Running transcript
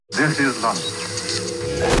This is London.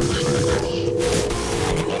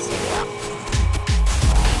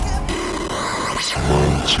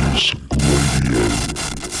 Mantis Radio.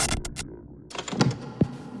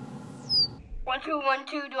 1 2 1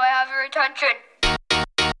 2. Do I have your attention?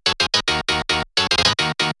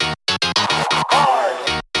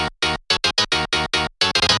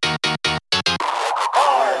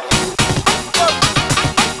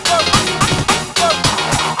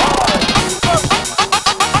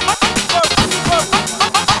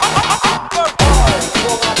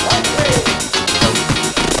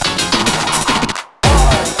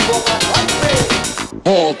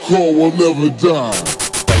 Hardcore will never die.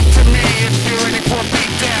 To me, it's purity for a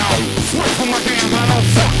beat down. Sweat for my damn, I don't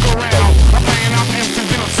fuck around. I'm laying out empty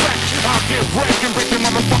in a sack. I'll get wrecked and break your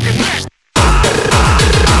motherfucking neck.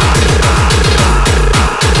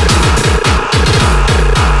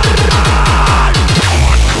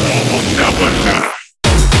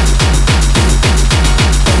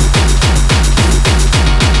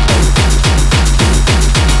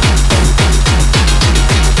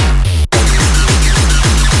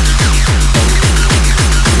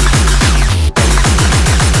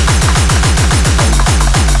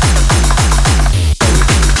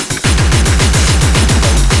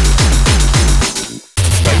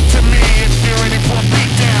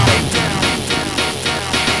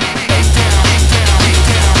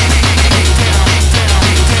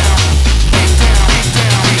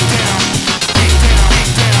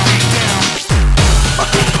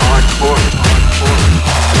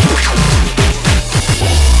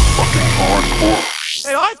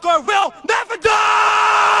 Hardcore will never die.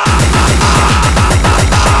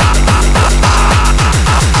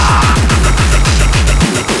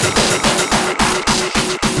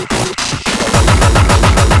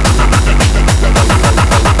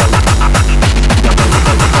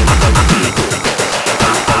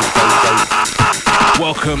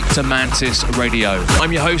 Welcome to Mantis Radio.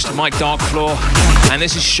 I'm your host, Mike Darkfloor, and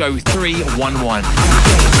this is show 311.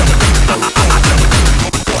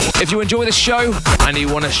 If you enjoy the show and you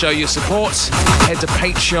want to show your support, head to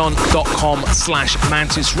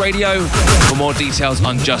patreon.com/Mantis Radio for more details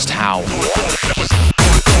on just how.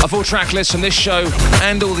 A full track list from this show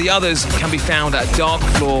and all the others can be found at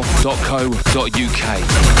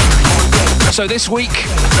darkfloor.co.uk. So this week,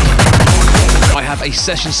 I have a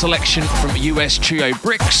session selection from US trio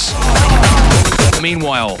Bricks.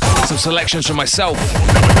 Meanwhile, some selections from myself.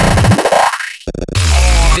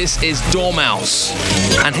 This is Dormouse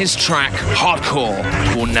and his track Hardcore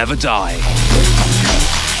Will Never Die. I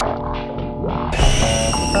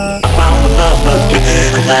found the love of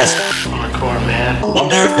the last hardcore man.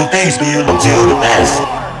 Wonder if the things we will do the best.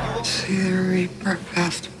 See the Reaper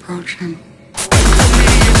fast approaching.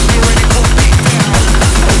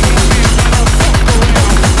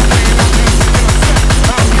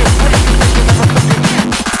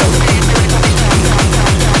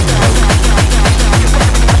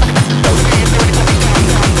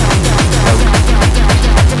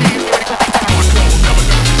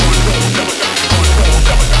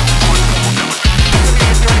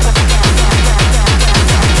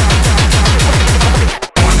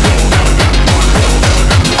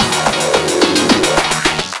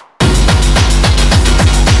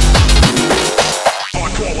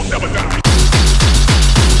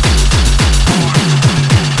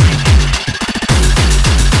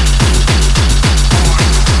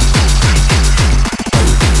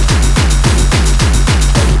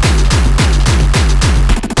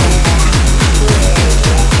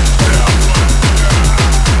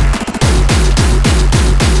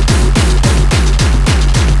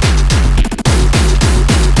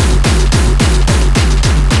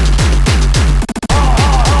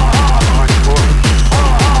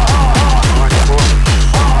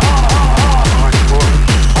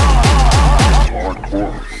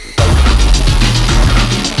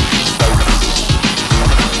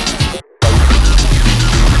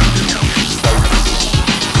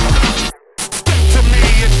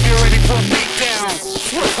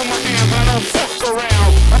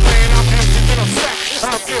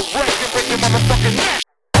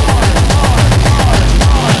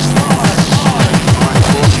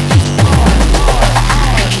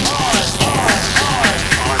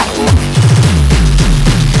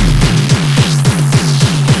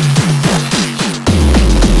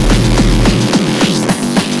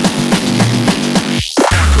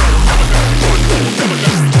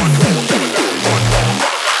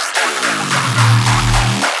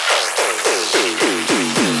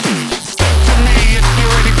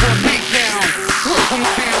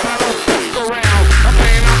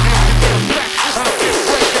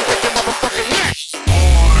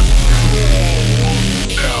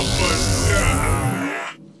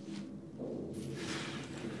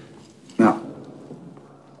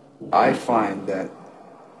 I find that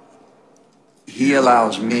he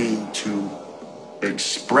allows me to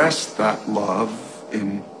express that love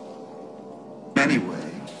in many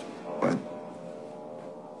ways, but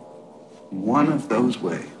one of those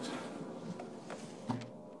ways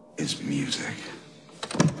is music.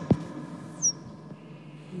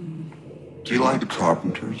 Do you like the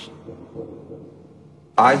Carpenters?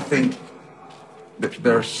 I think that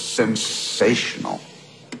they're sensational.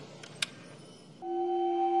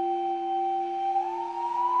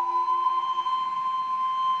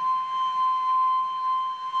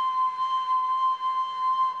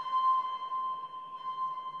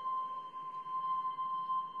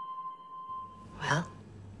 Well,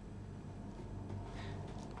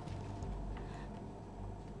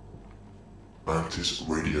 Mantis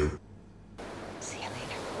Radio. see you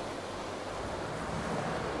later.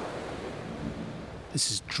 This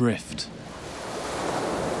is Drift.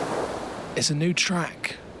 It's a new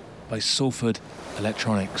track by Salford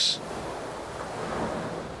Electronics.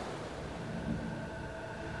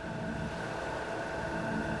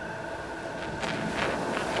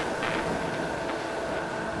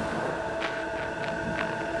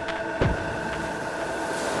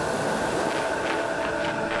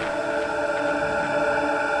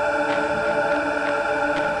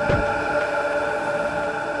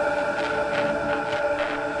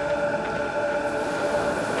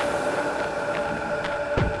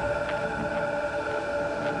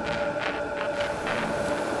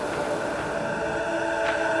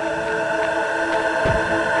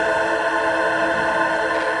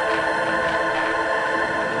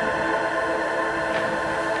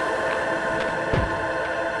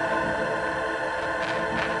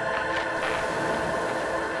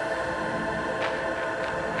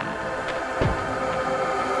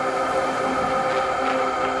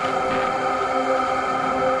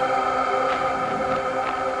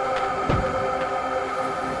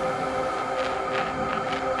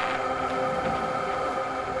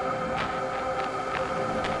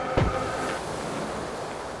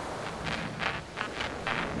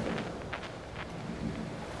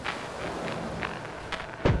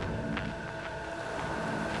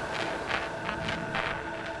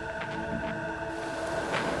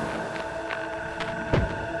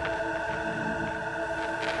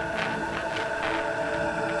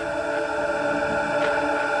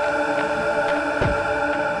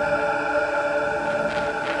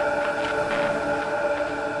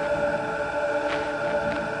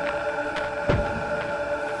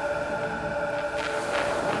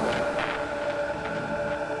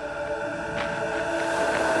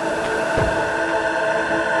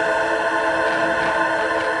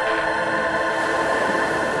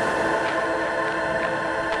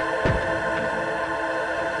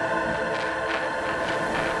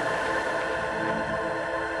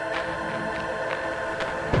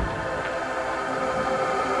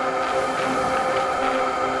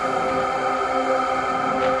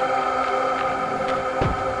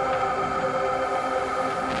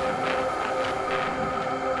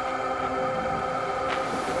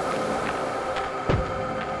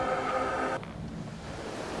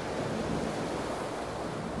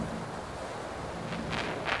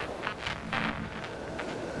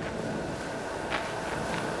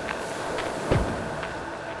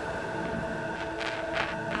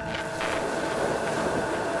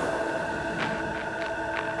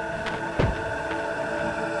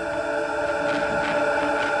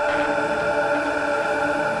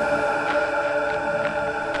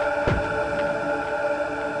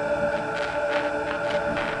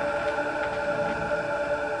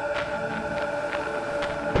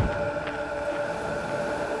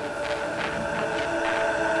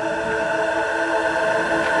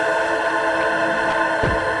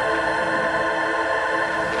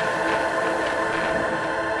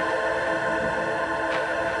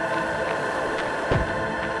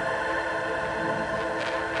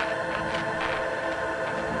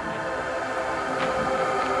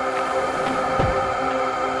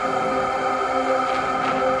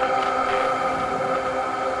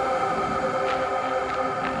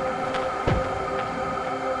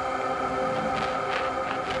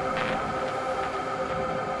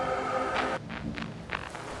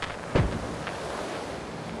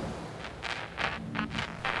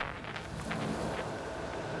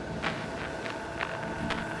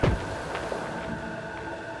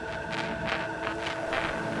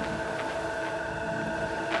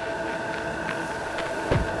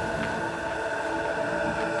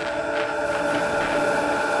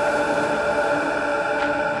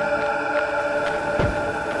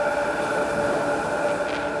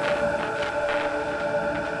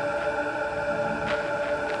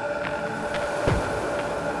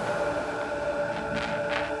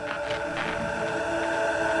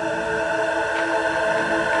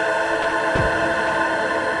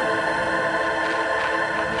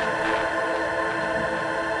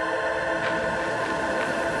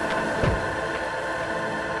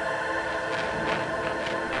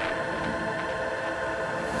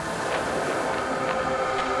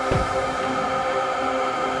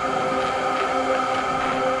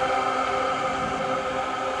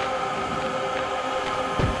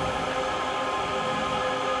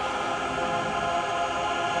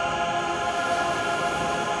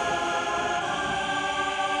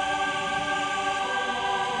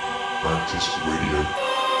 Mantis Radio.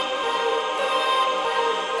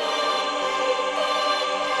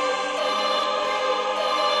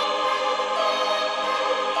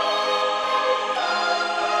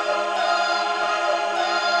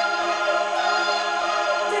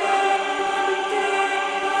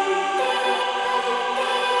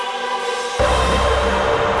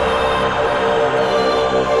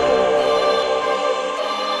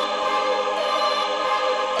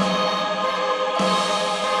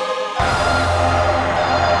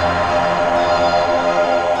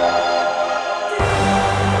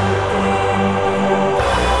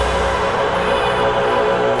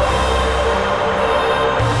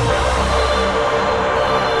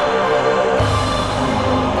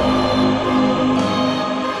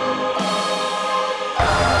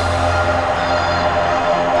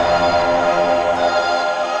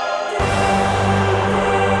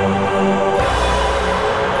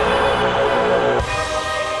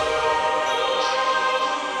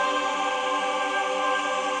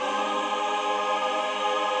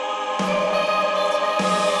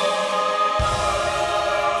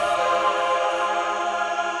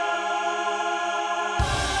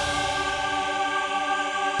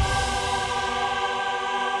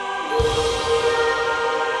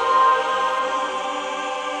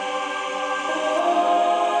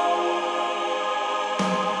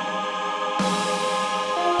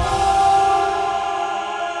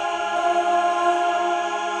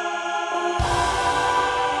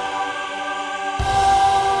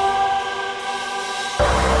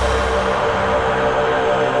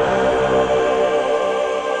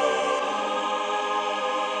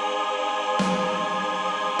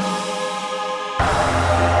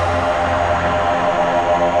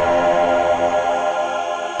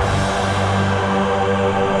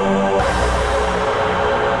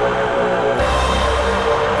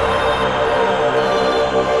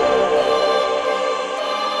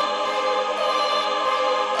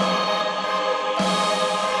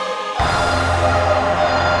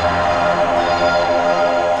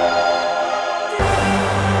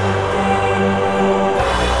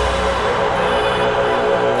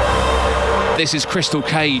 This is Crystal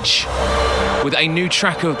Cage with a new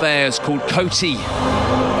track of theirs called Koti,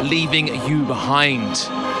 Leaving You Behind.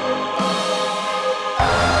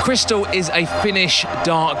 Crystal is a Finnish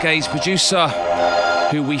dark gaze producer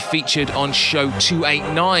who we featured on show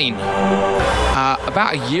 289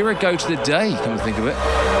 about a year ago to the day, come to think of it.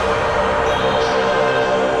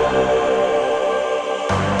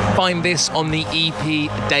 Find this on the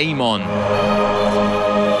EP Daemon.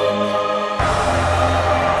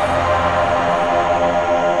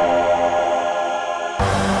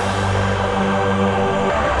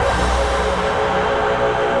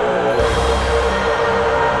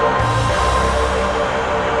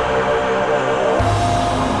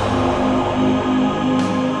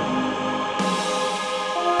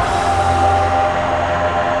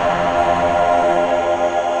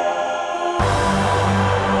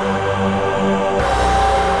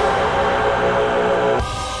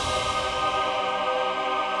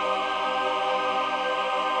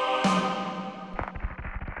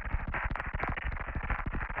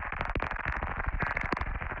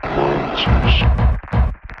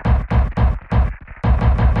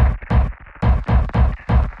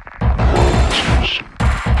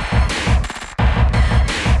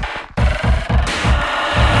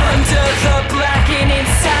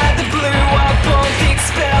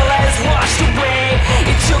 Washed away.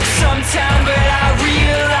 It took some time, but I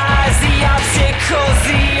realized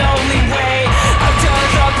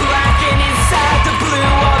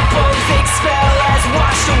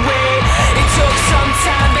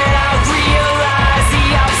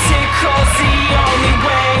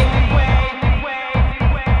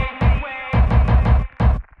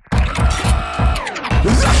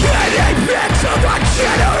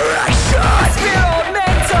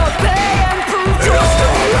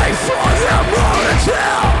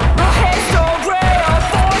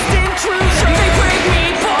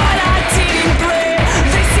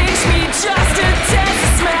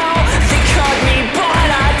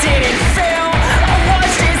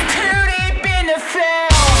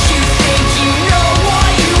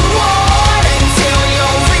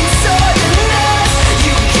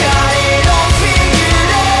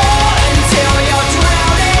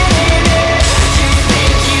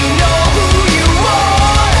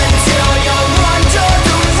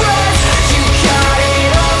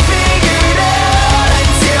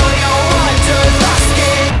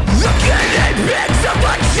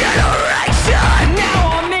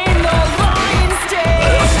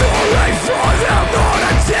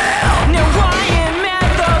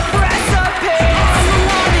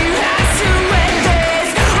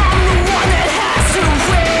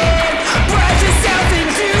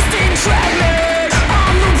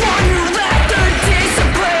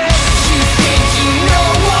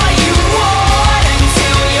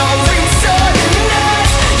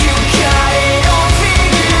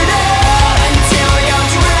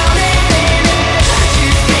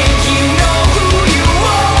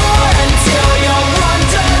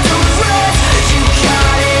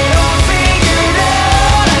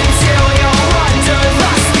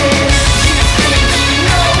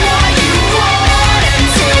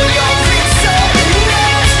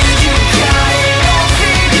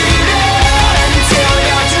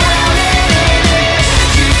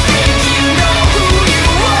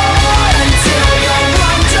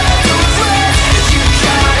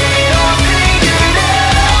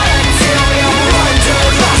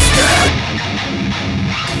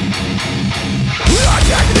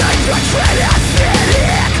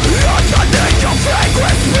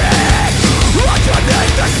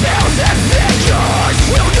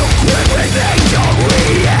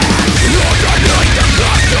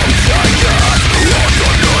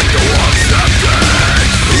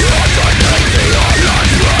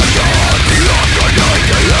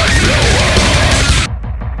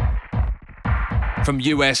from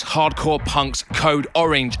US hardcore punks Code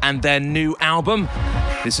Orange and their new album.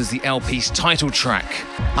 This is the LP's title track,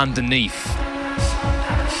 Underneath.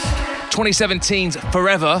 2017's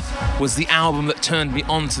Forever was the album that turned me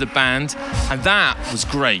on to the band, and that was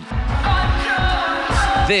great.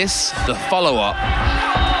 This, the follow-up,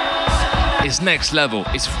 is next level.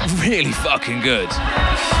 It's really fucking good.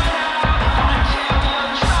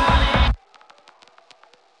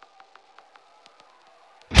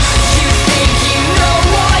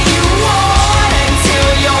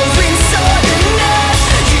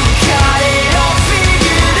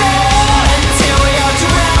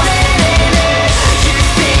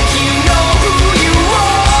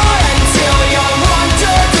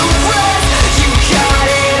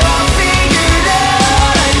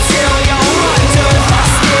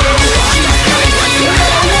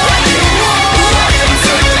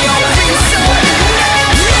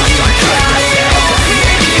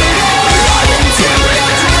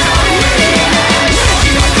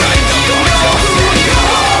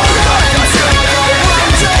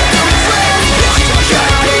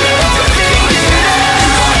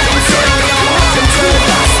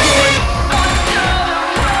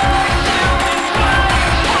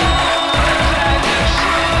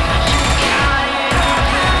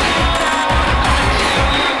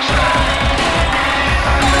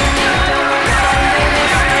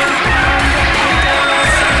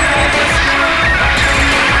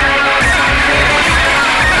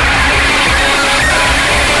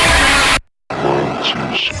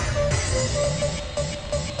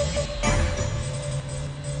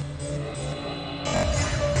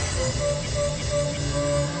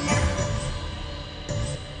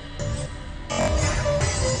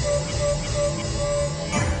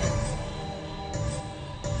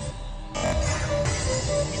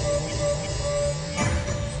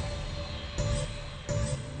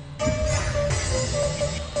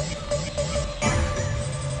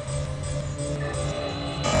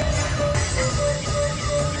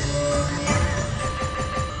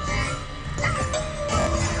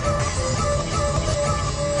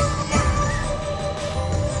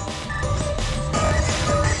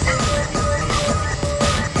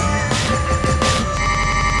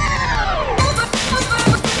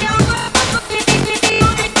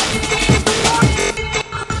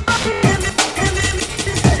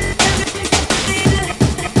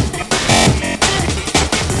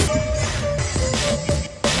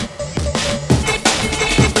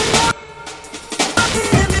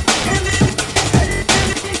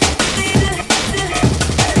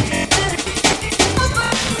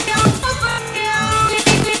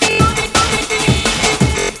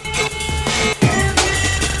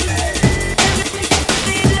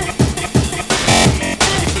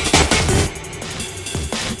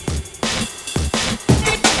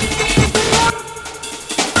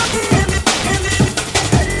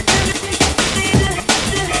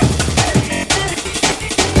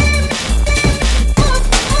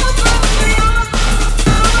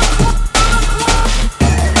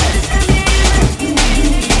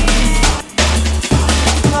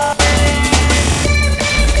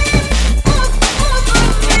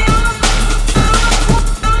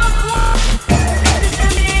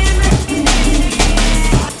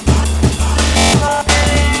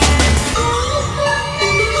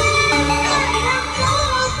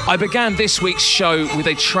 I began this week's show with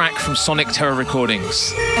a track from Sonic Terror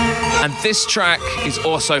Recordings. And this track is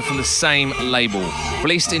also from the same label.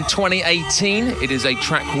 Released in 2018, it is a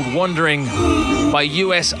track called Wandering by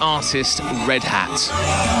US artist Red Hat.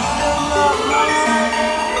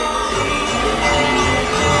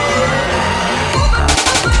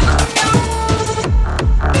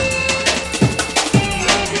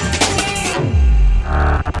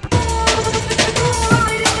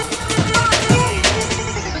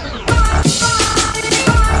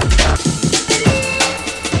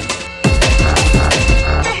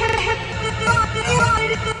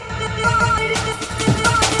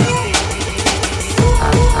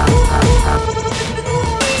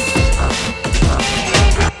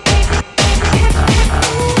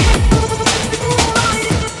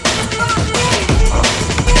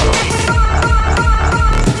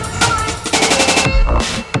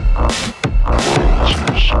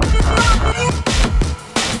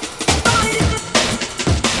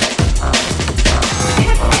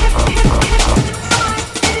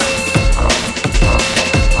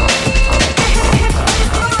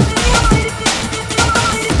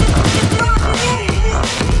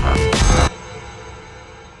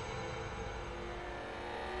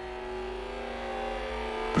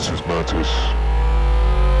 This is Mantis.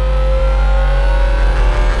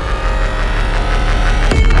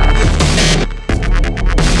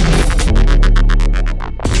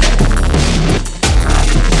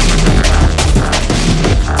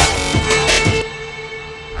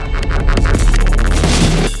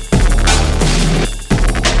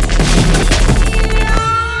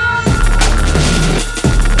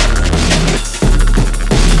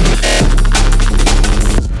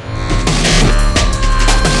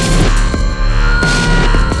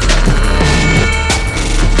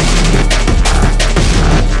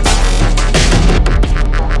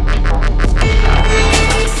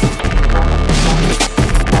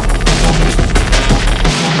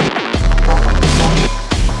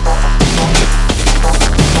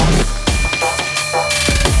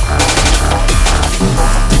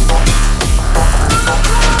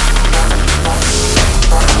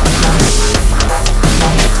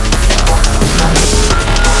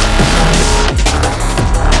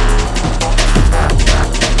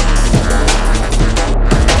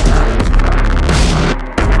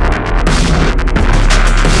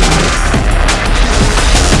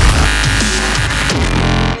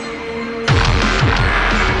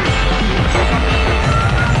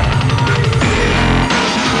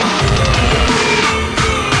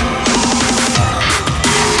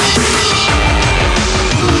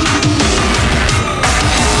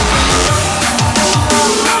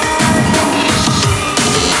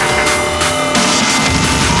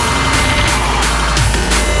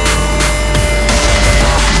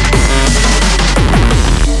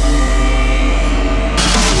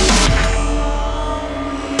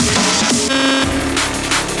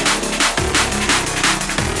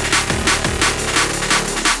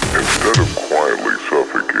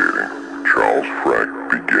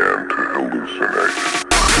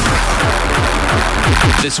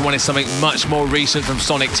 This one is something much more recent from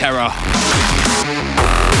Sonic Terror.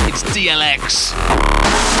 It's DLX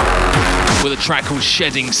with a track called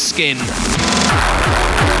Shedding Skin,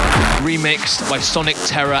 remixed by Sonic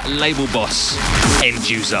Terror label boss End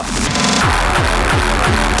User.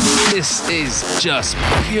 This is just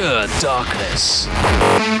pure darkness.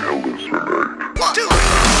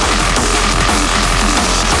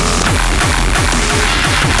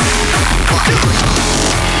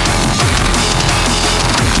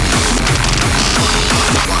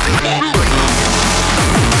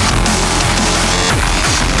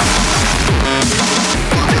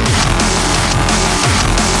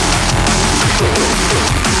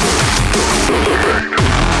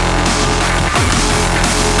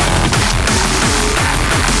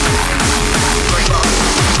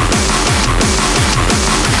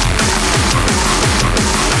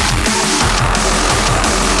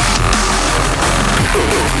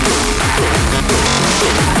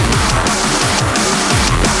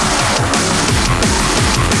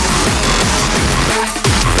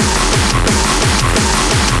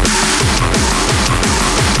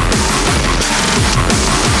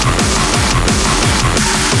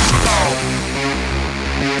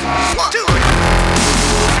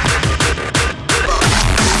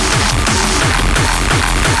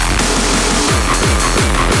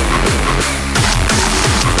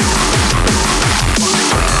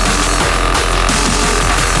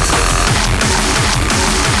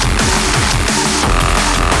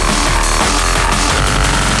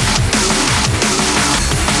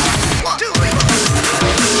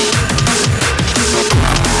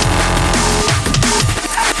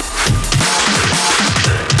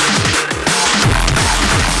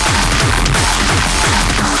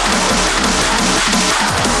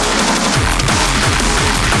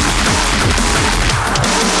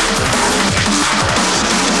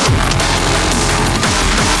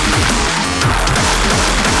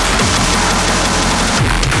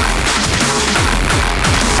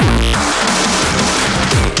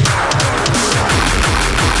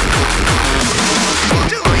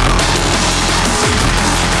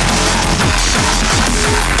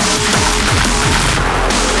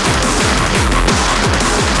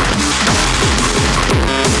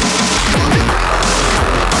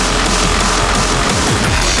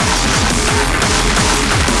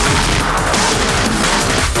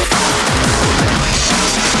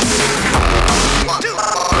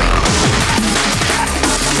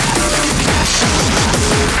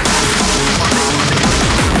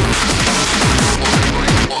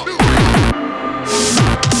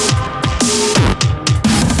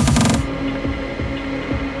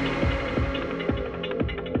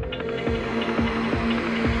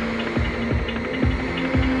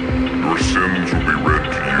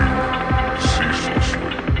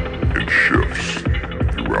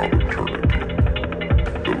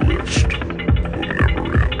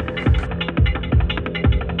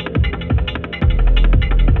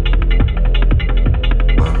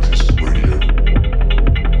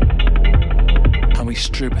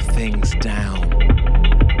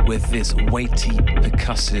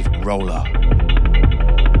 Roller.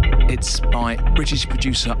 It's by British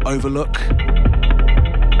producer Overlook,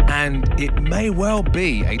 and it may well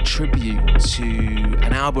be a tribute to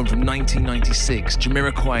an album from 1996,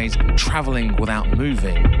 Jamiroquai's Travelling Without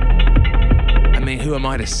Moving. I mean, who am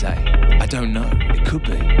I to say? I don't know. It could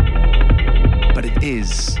be. But it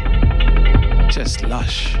is just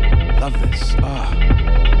lush. Love this.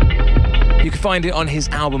 You can find it on his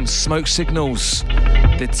album Smoke Signals,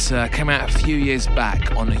 that came out a few years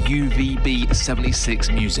back on UVB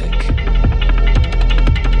 76 Music.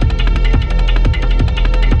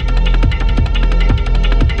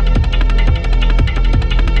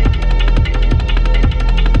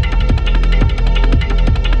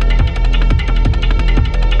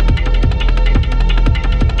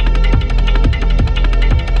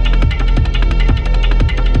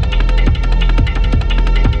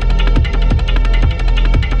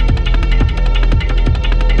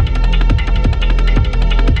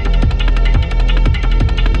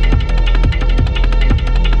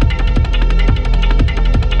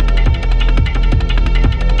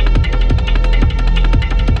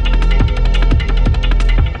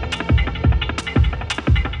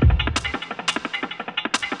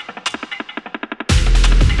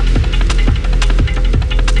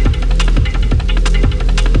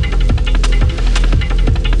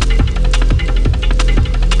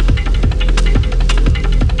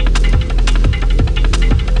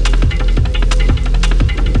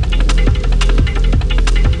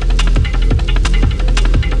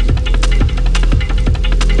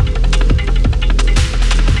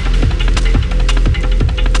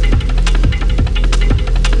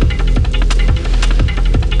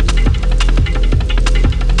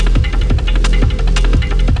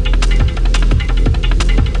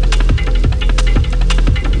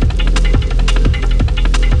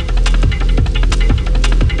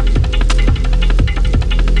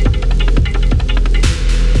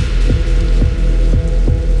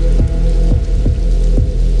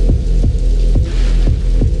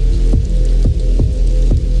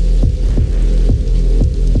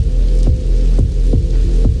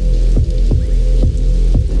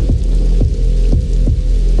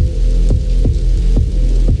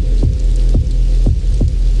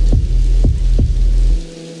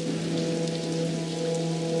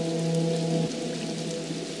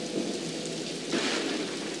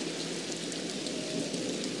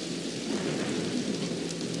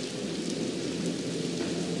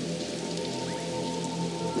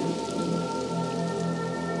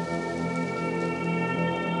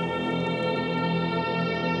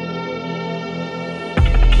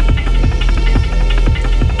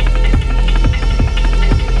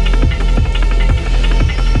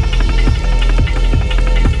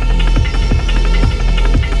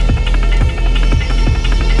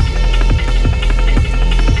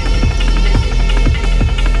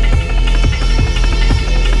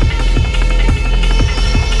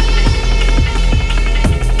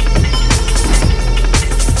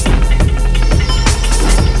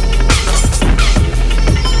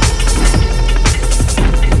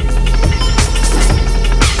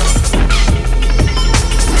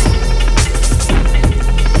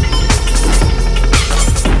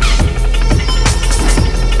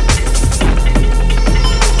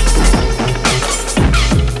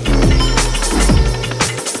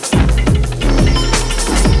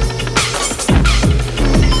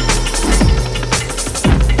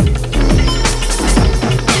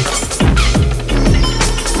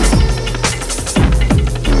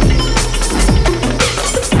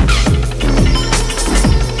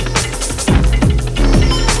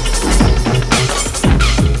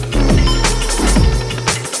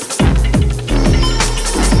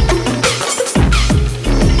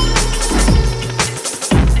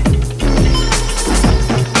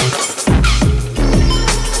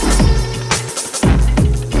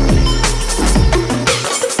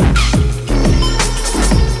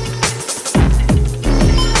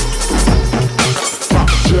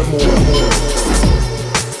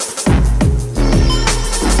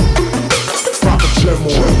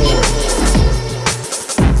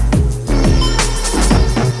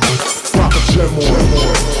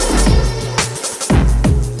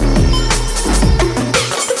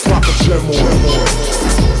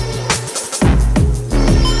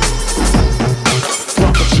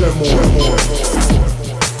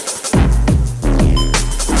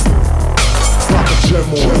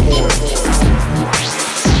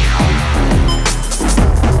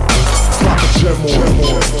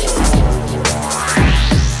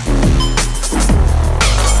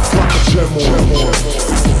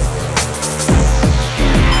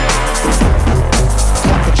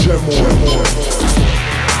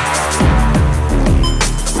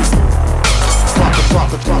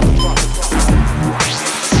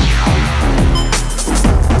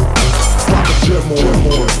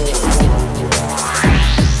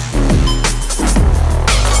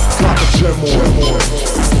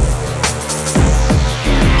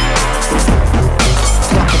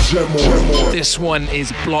 This one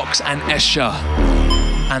is Blocks and Escher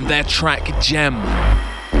and their track Gem,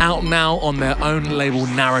 out now on their own label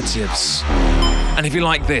Narratives. And if you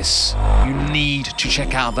like this, you need to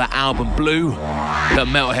check out that album Blue that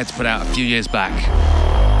Metalheadz put out a few years back.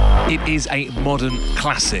 It is a modern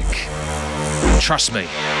classic. Trust me.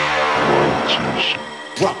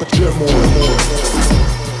 Drop a gem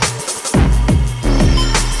on.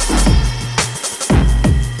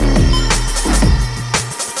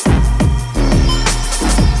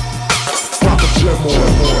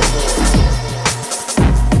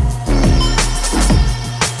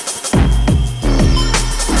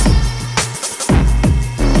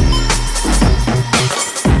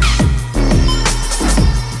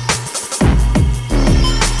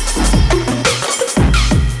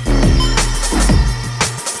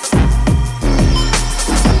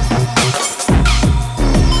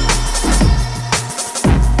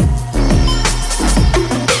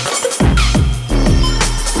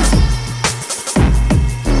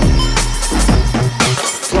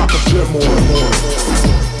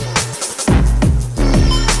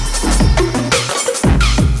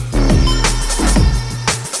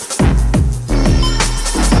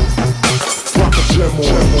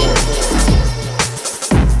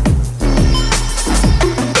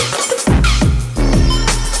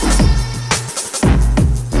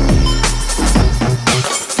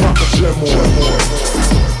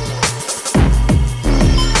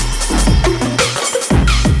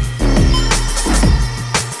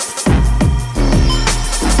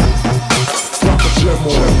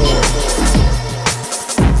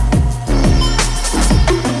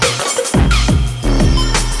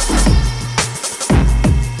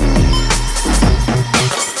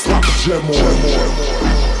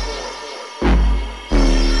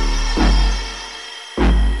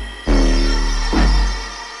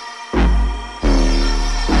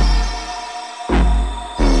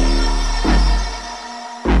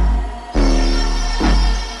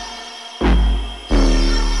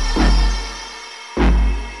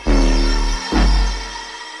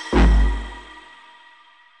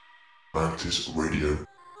 Mantis Radio.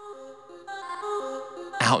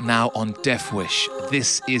 Out now on Death Wish,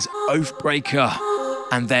 this is Oathbreaker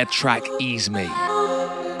and their track Ease Me.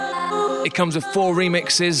 It comes with 4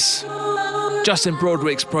 remixes: Justin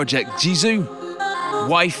Broadwick's project Jizu,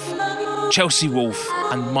 Wife, Chelsea Wolfe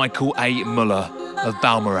and Michael A. Muller of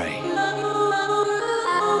Balmorhea.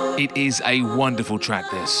 It is a wonderful track,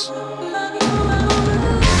 this.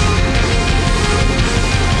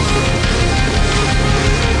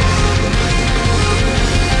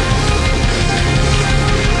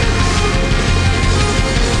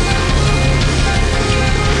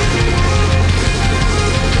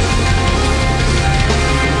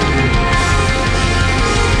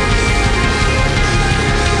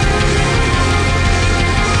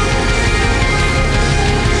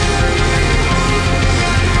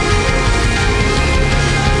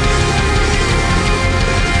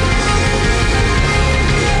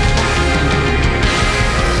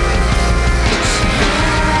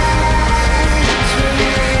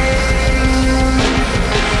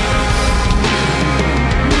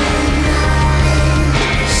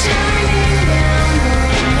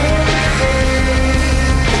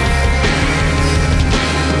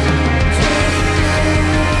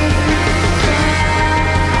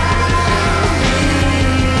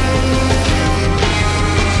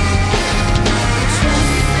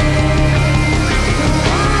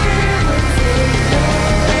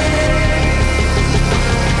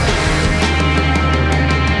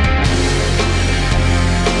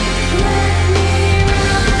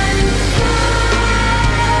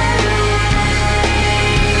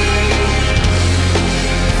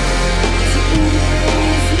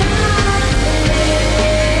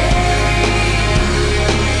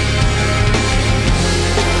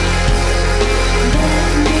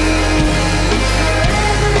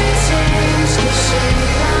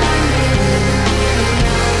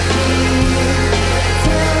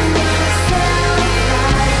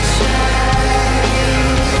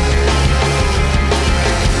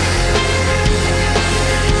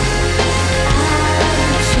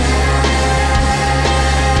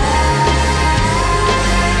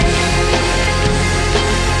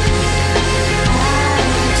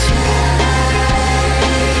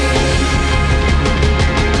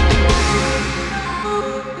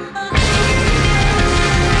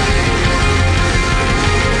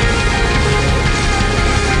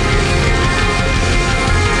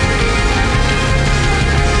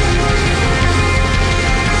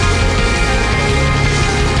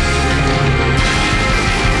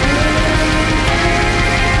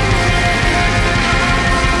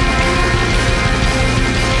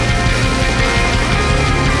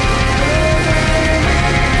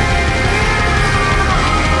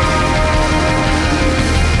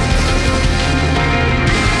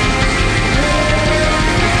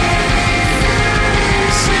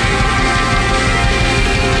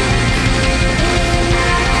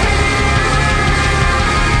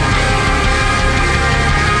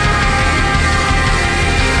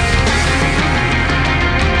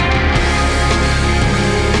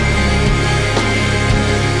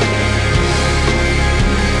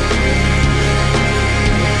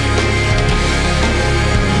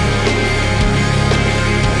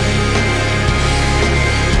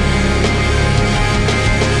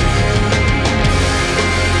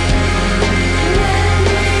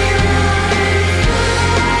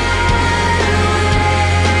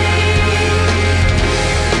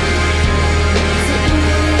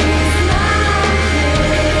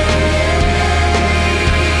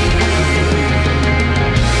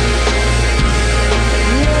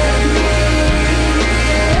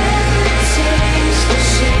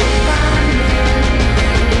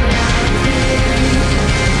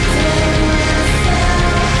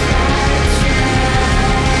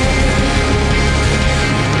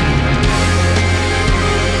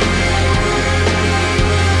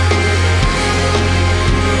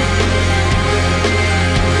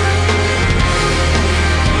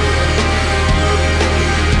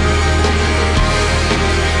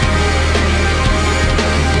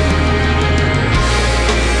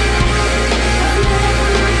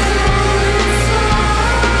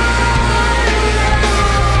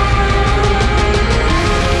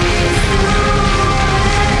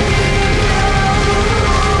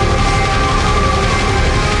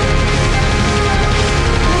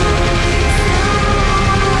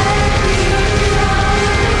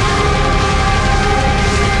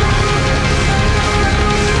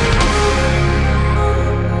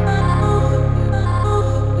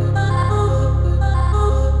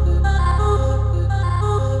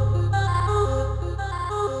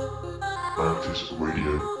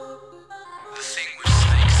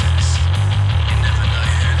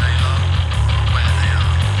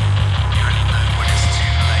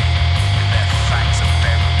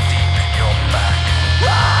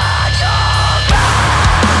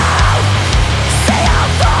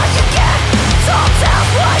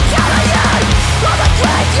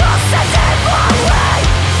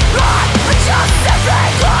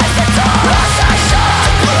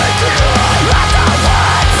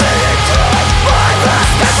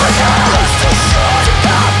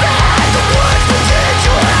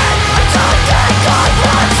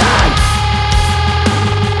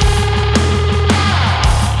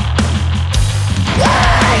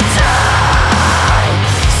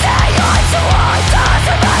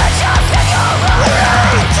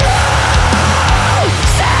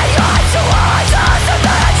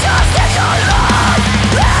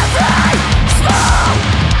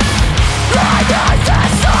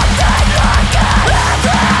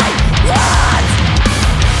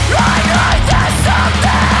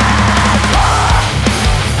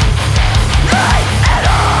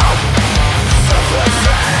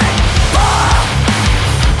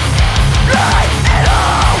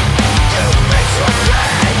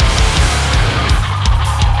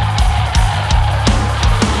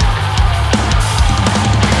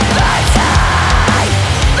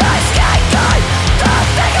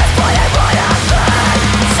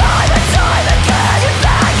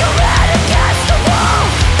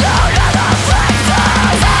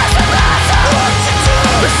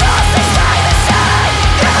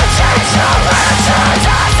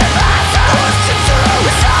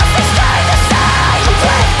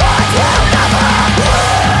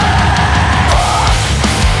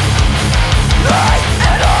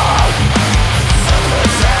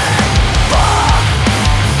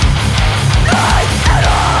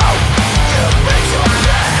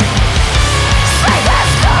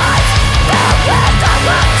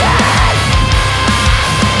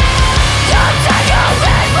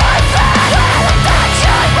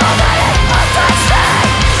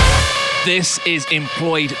 This is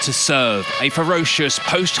Employed to Serve, a ferocious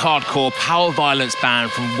post-hardcore power violence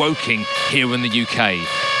band from Woking here in the UK.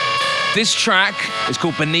 This track is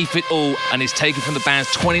called Beneath It All and is taken from the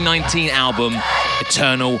band's 2019 album,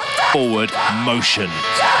 Eternal Forward Motion.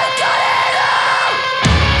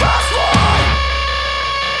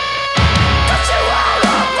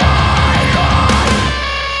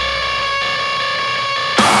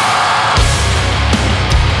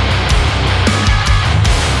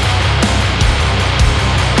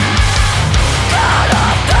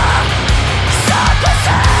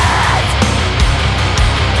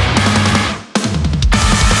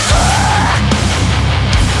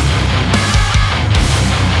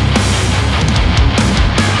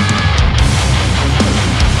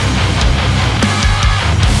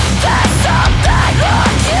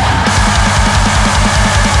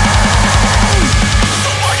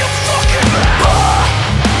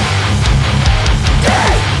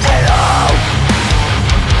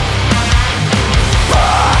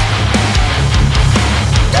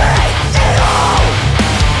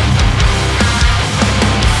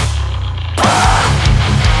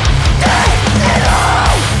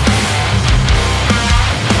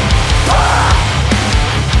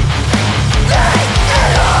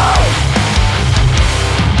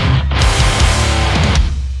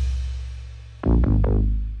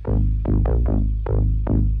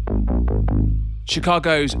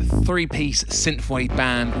 Chicago's three-piece synthwave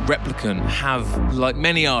band Replicant have, like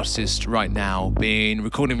many artists right now, been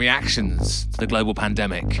recording reactions to the global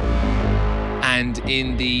pandemic. And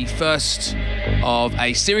in the first of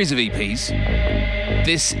a series of EPs,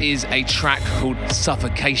 this is a track called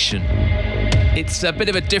Suffocation. It's a bit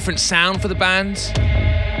of a different sound for the band,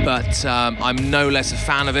 but I'm no less a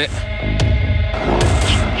fan of it.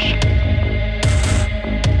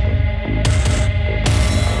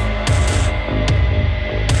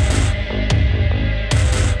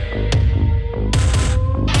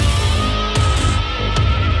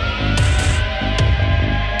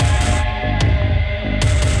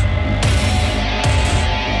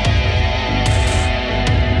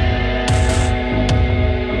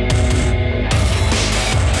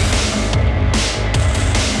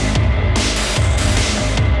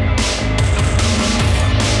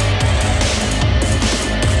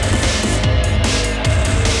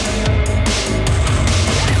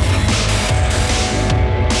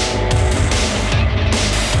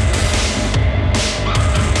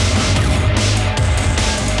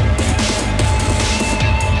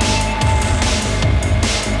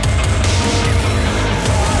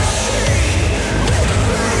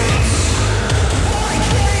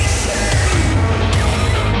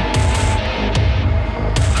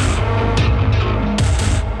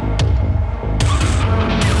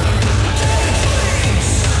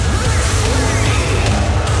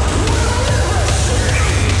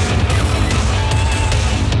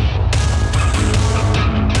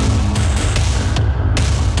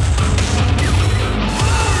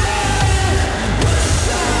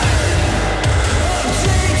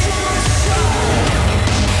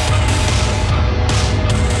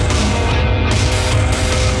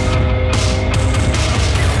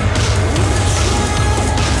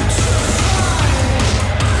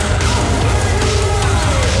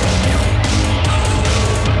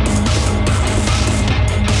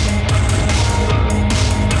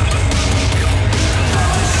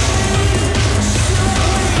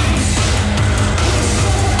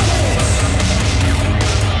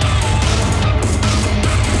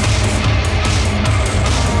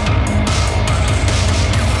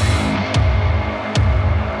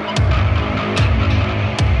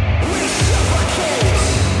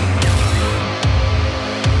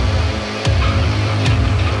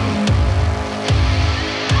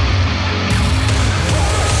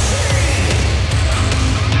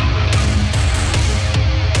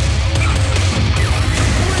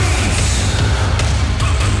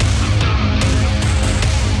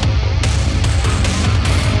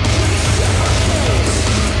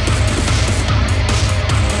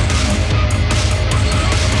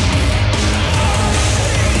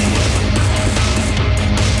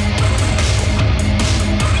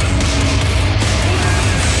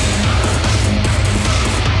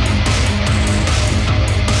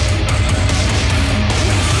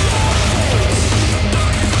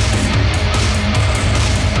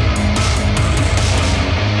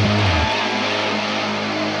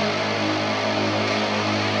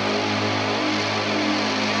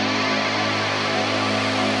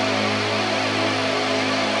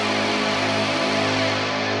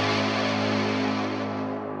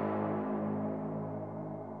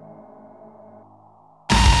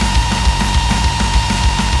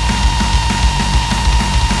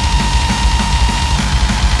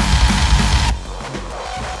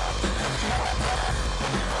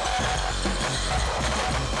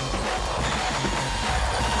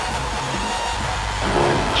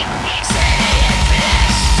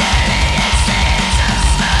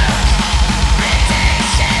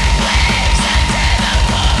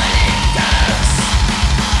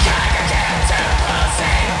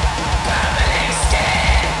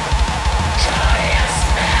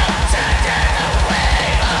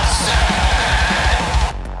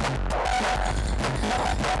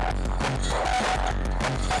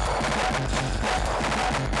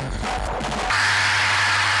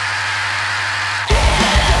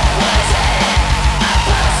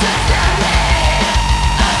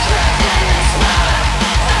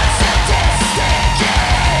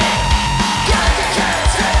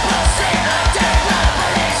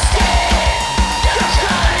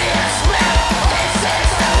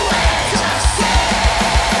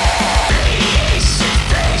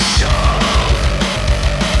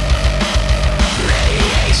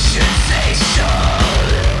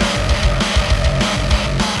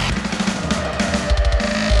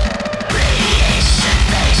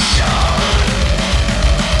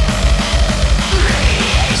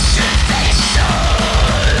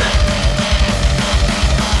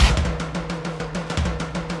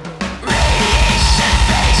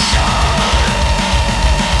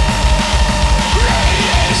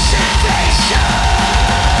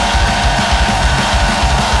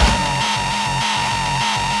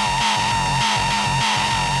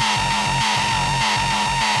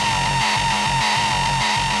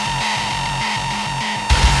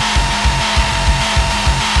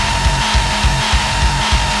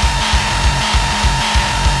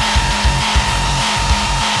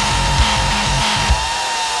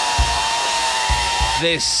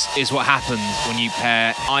 this is what happens when you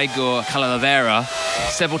pair Igor Calavera,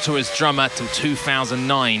 Sepultura's drummer till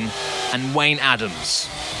 2009, and Wayne Adams,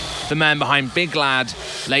 the man behind Big Lad,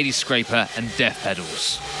 Lady Scraper, and Death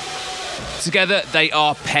Pedals. Together, they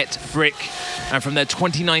are Pet Brick, and from their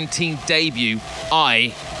 2019 debut,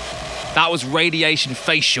 that was Radiation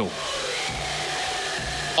Facial.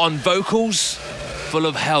 On vocals, Full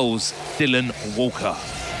of Hell's Dylan Walker.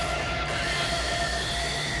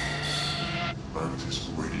 Mantis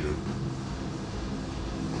Radio.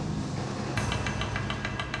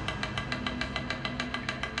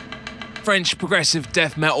 French progressive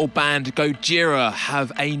death metal band Gojira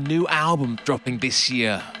have a new album dropping this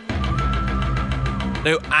year.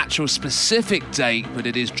 No actual specific date, but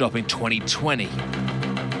it is dropping 2020.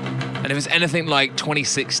 And if it's anything like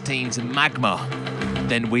 2016's Magma,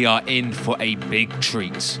 then we are in for a big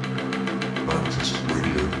treat. Mantis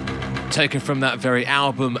Radio. Taken from that very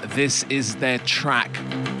album, this is their track,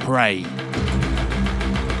 Pray.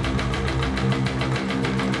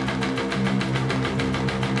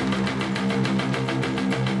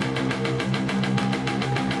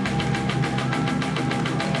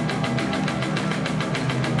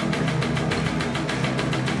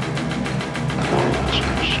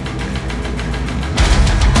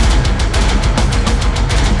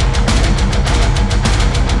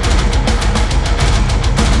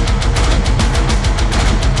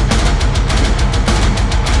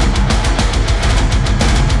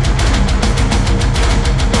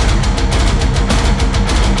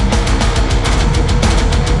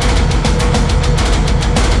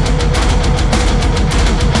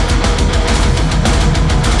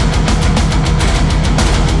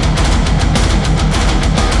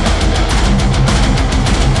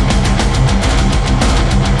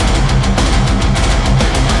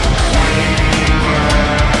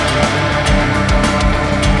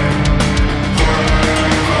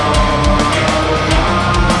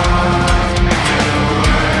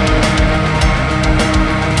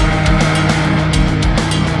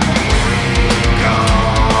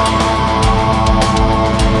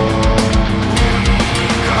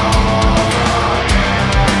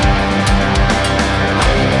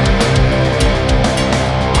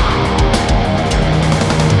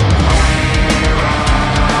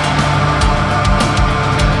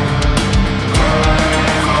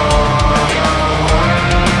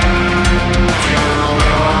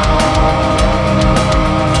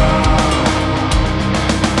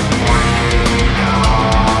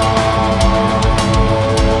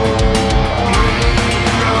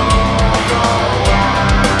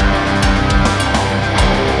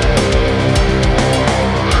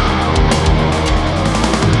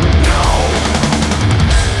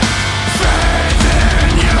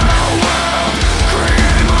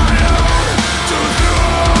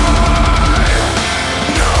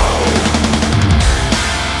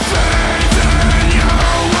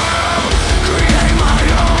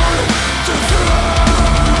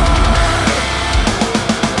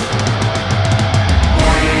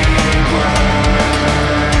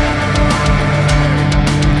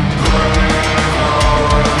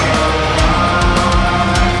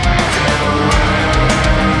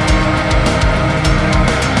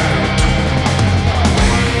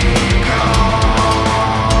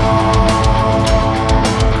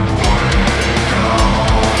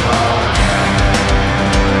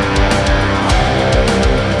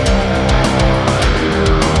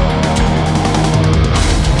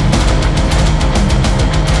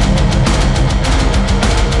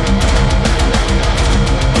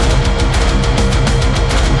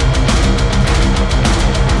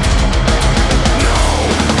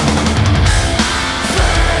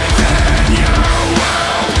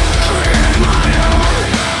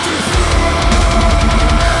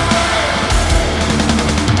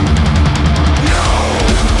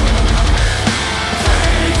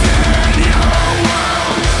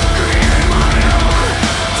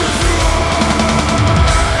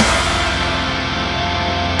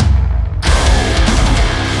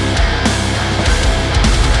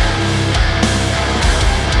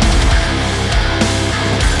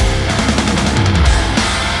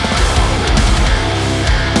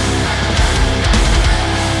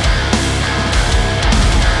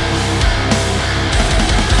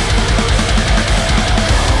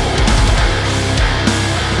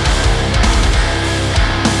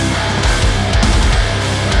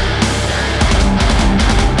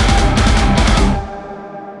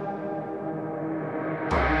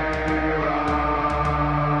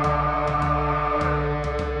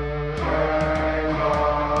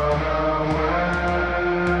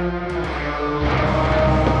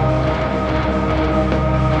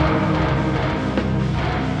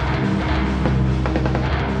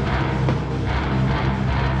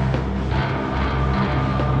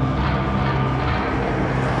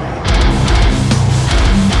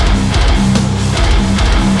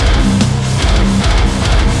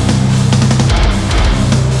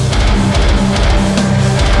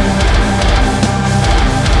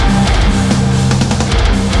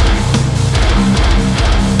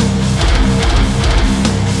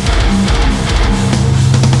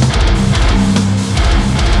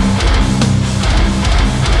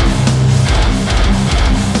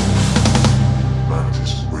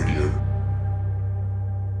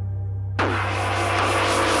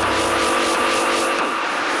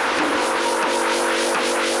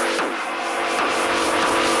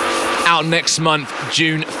 out next month,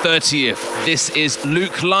 June 30th. This is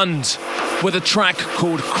Luke Lund with a track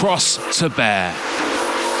called Cross to Bear.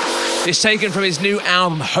 It's taken from his new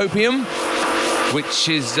album Hopium, which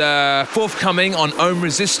is forthcoming on Ohm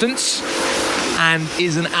Resistance, and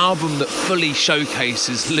is an album that fully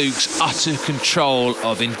showcases Luke's utter control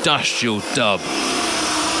of industrial dub.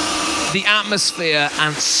 The atmosphere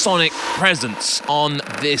and sonic presence on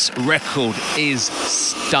this record is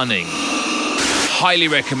stunning. Highly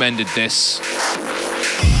recommended this.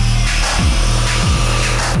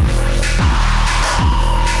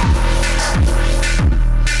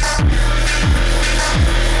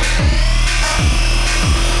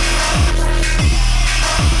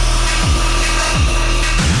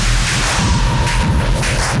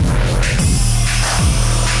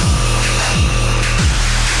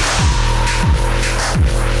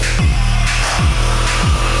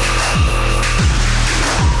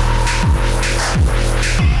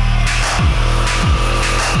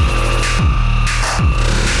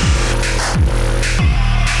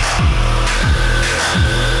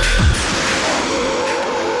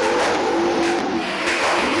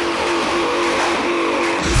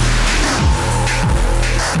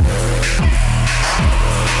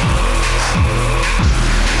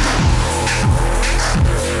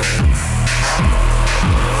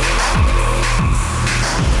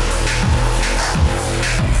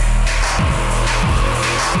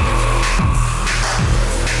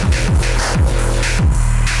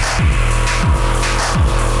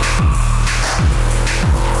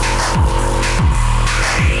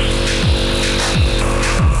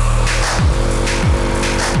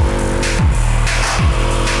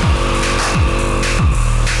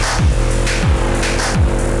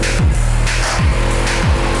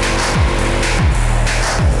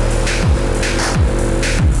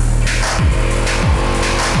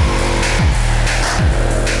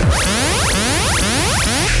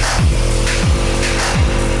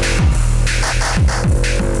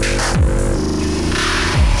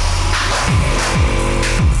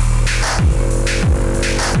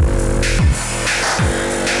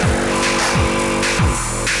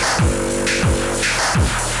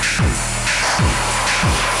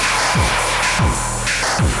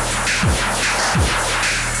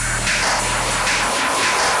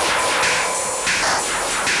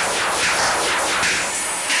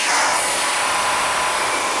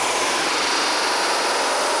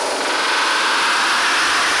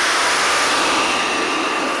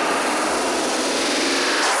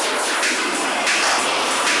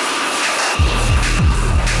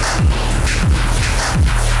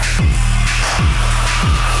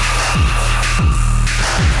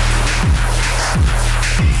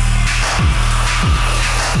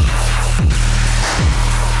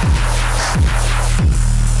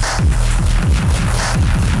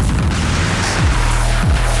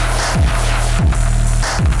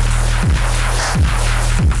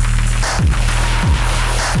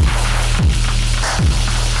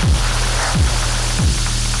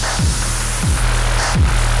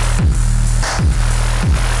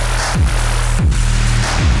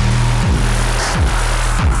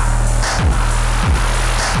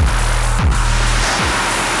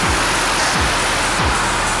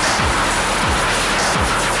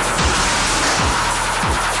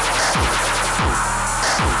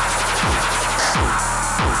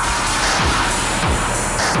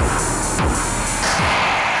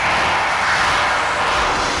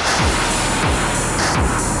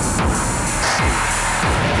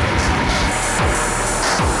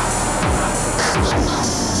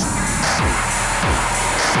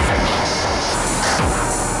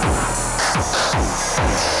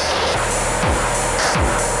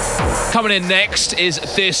 Coming in next is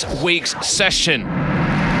this week's session.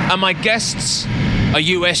 And my guests are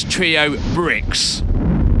US trio Bricks,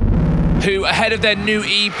 who, ahead of their new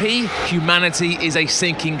EP, Humanity is a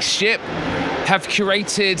Sinking Ship, have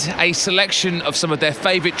curated a selection of some of their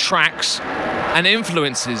favourite tracks and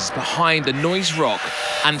influences behind the noise rock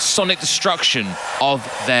and sonic destruction of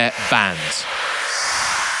their band.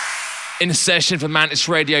 In a session for Mantis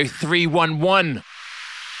Radio 311,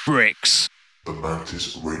 Bricks. The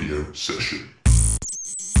Mantis Radio Session.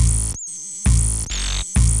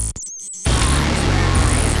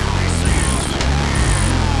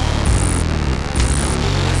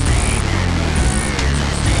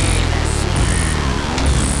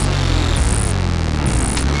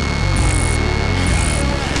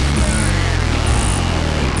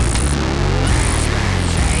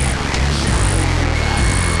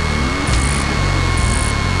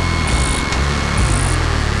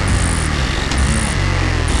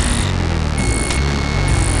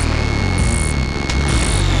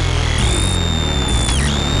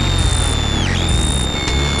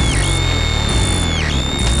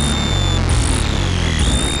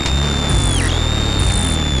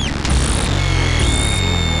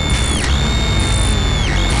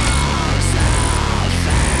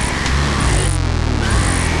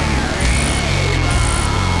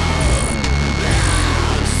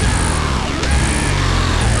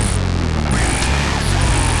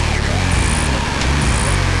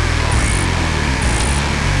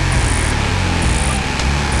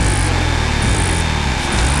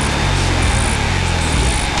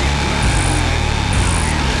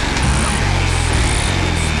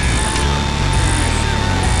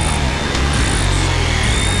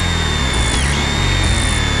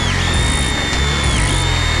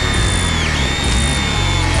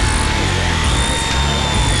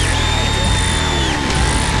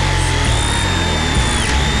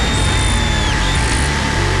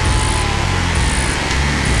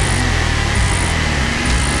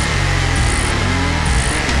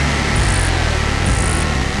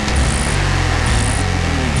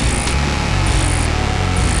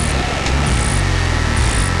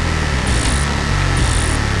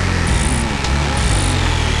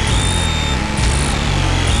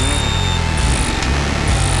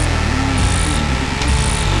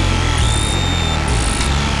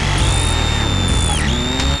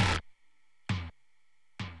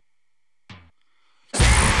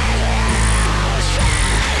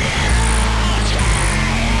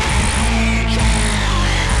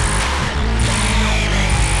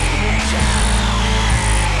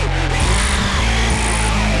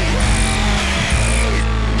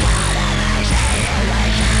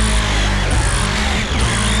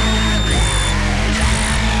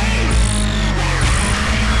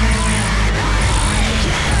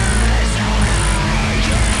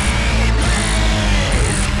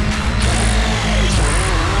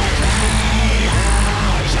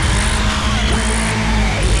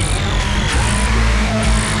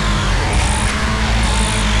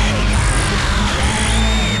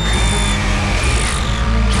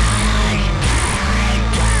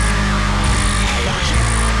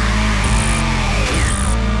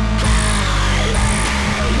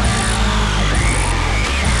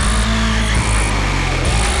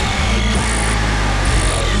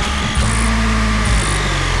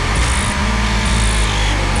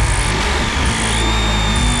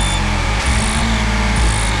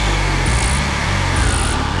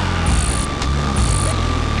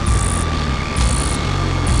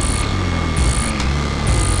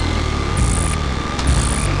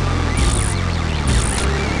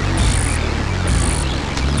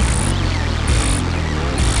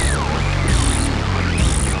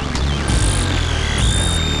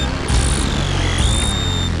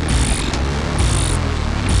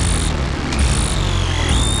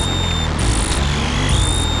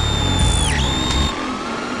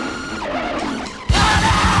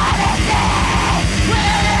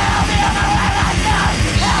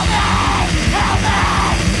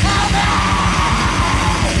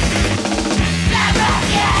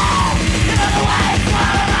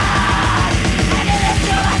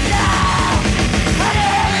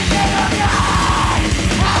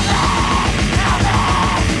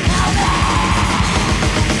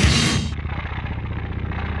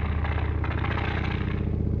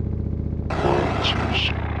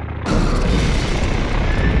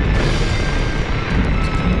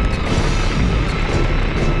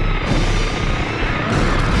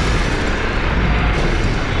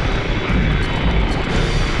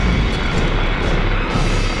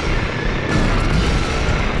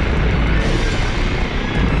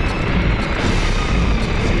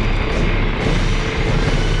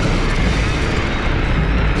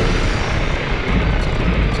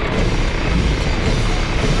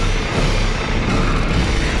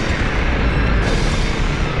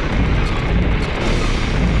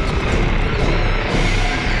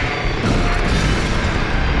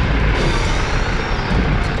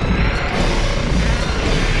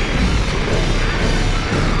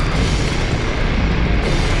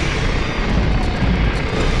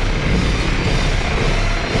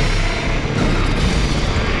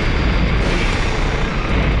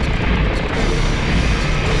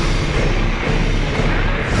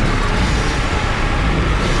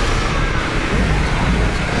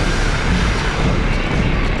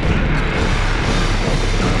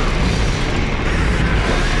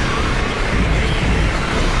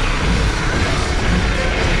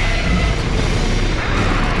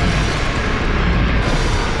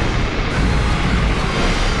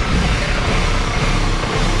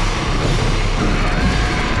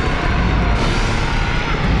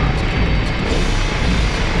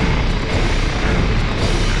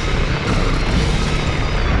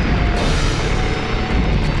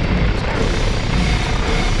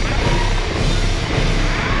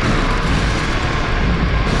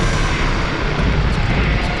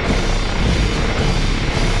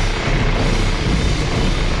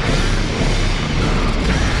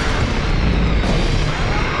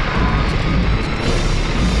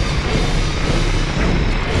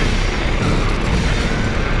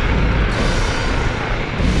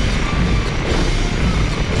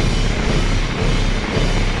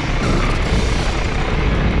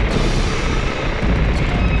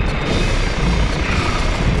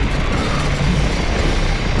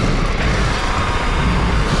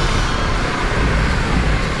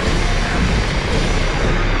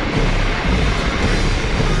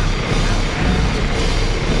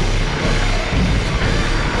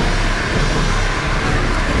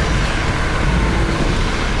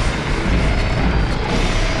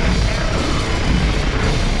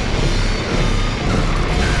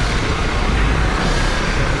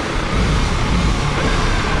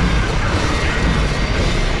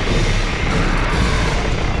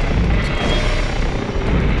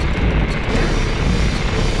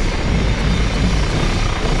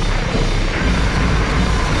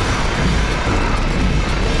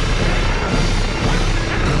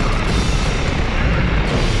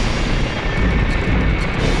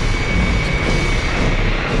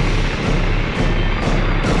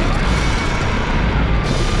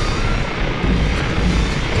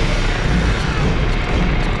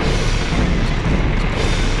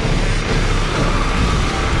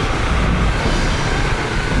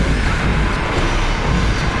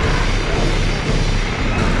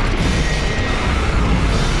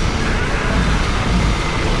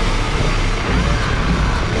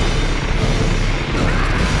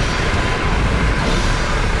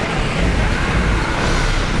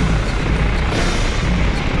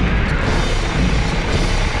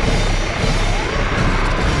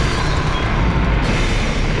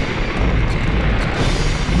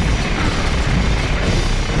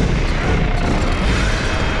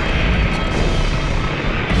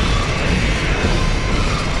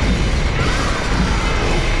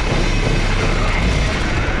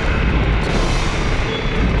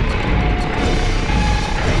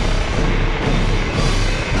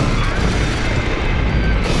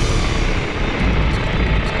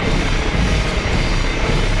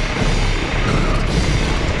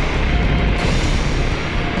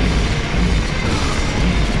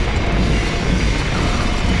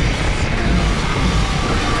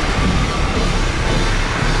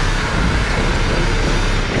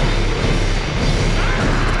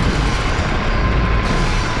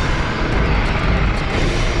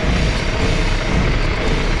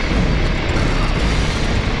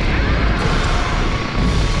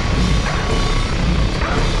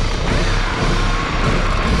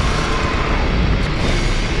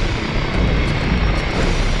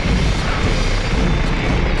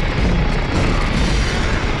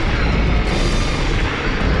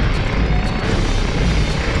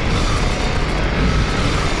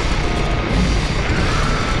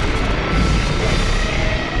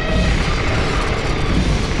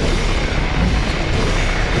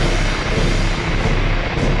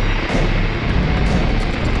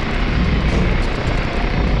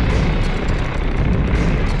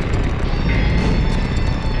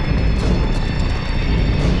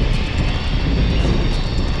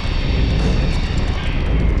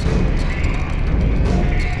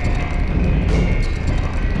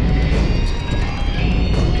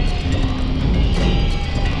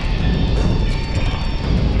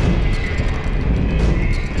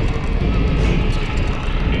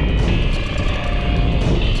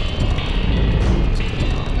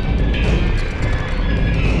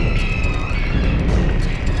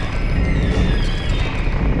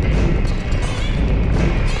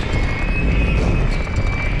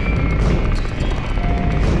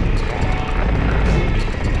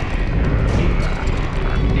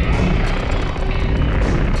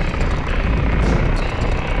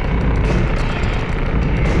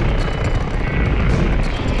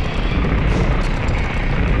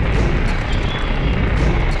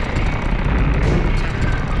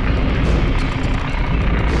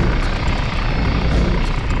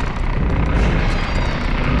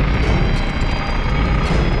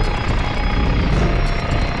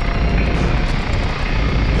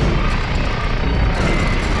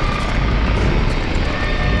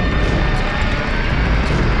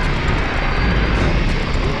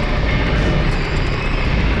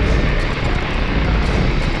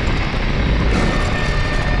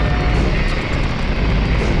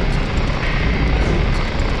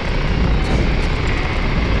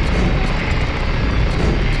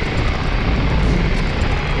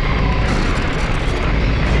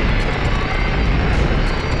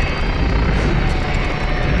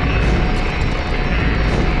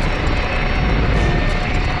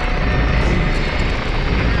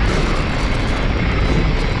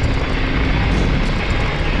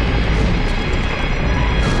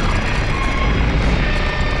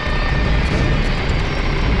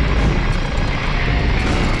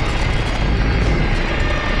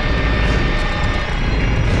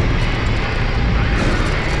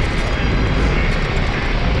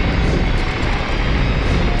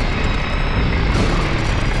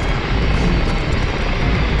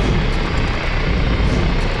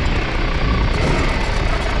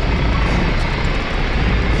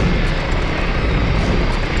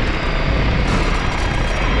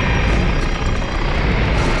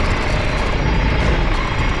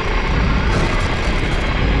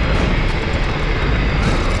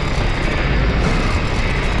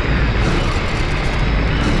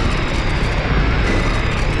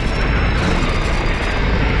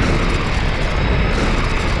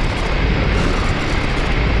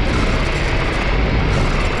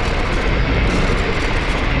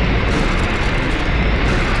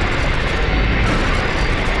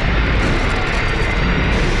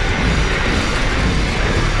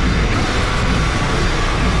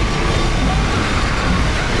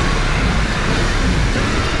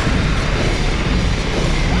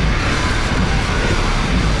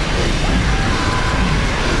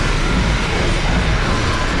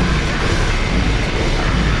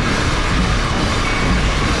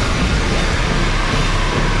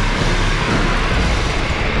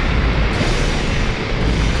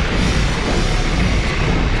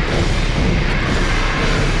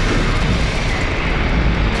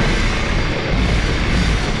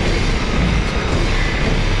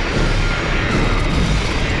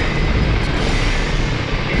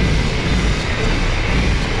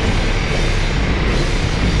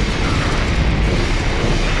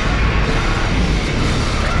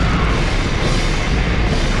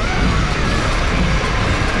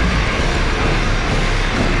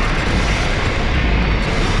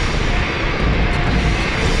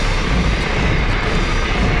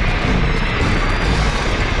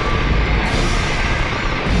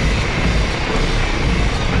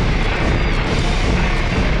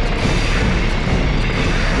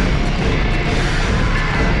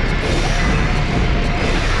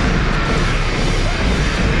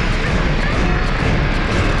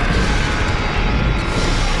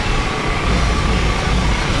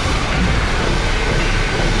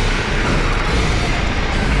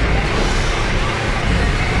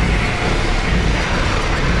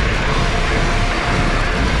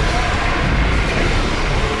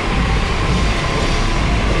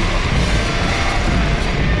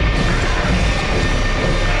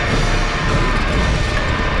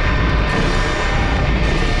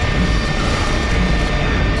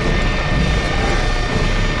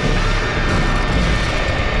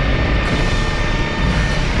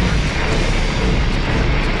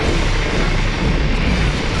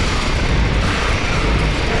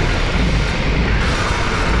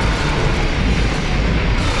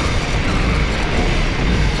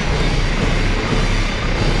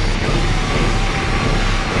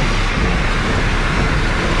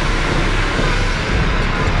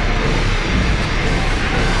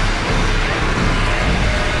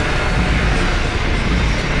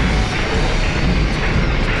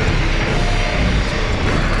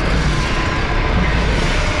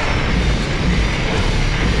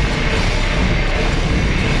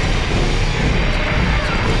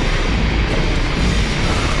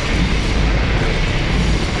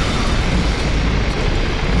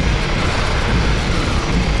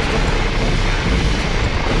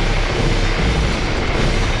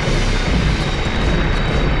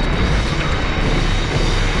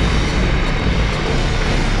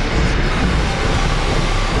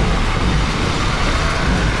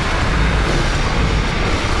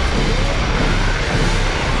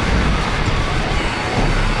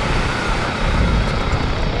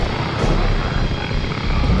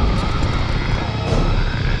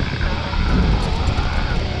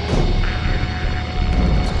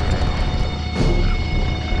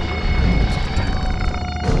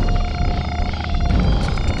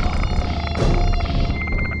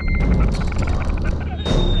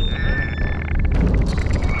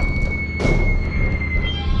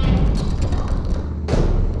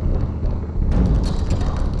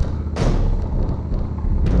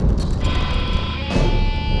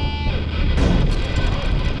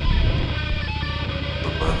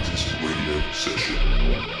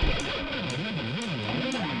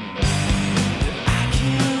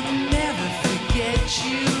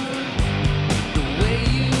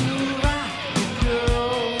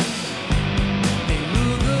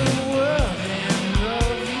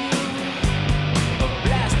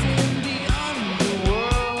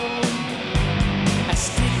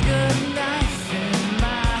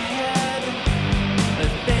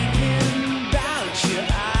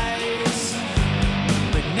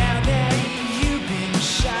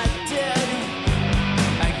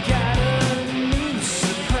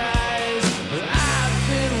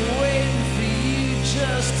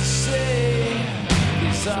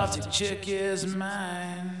 chick is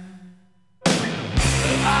mine. All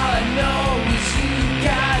I know is you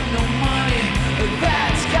got no money.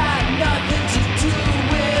 That's got nothing to do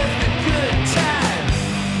with a good time.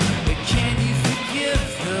 Can you forgive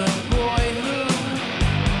the boy who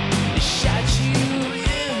shot you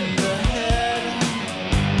in the head?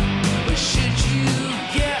 Or should you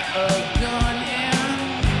get a gun and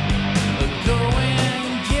go and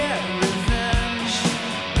get revenge?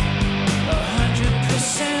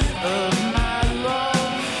 100% of my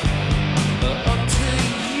love up to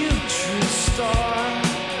you, true star.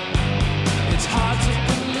 It's hard to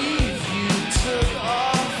believe you took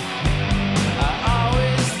off. I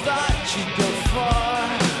always thought you'd go far.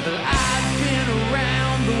 I've been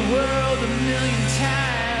around the world a million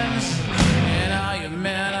times, and all your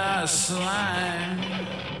men are slime.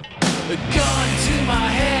 A gun to my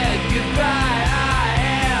head, goodbye, I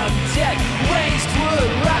am dead. Waste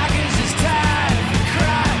wood rockers, it's time to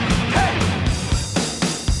cry. Hey!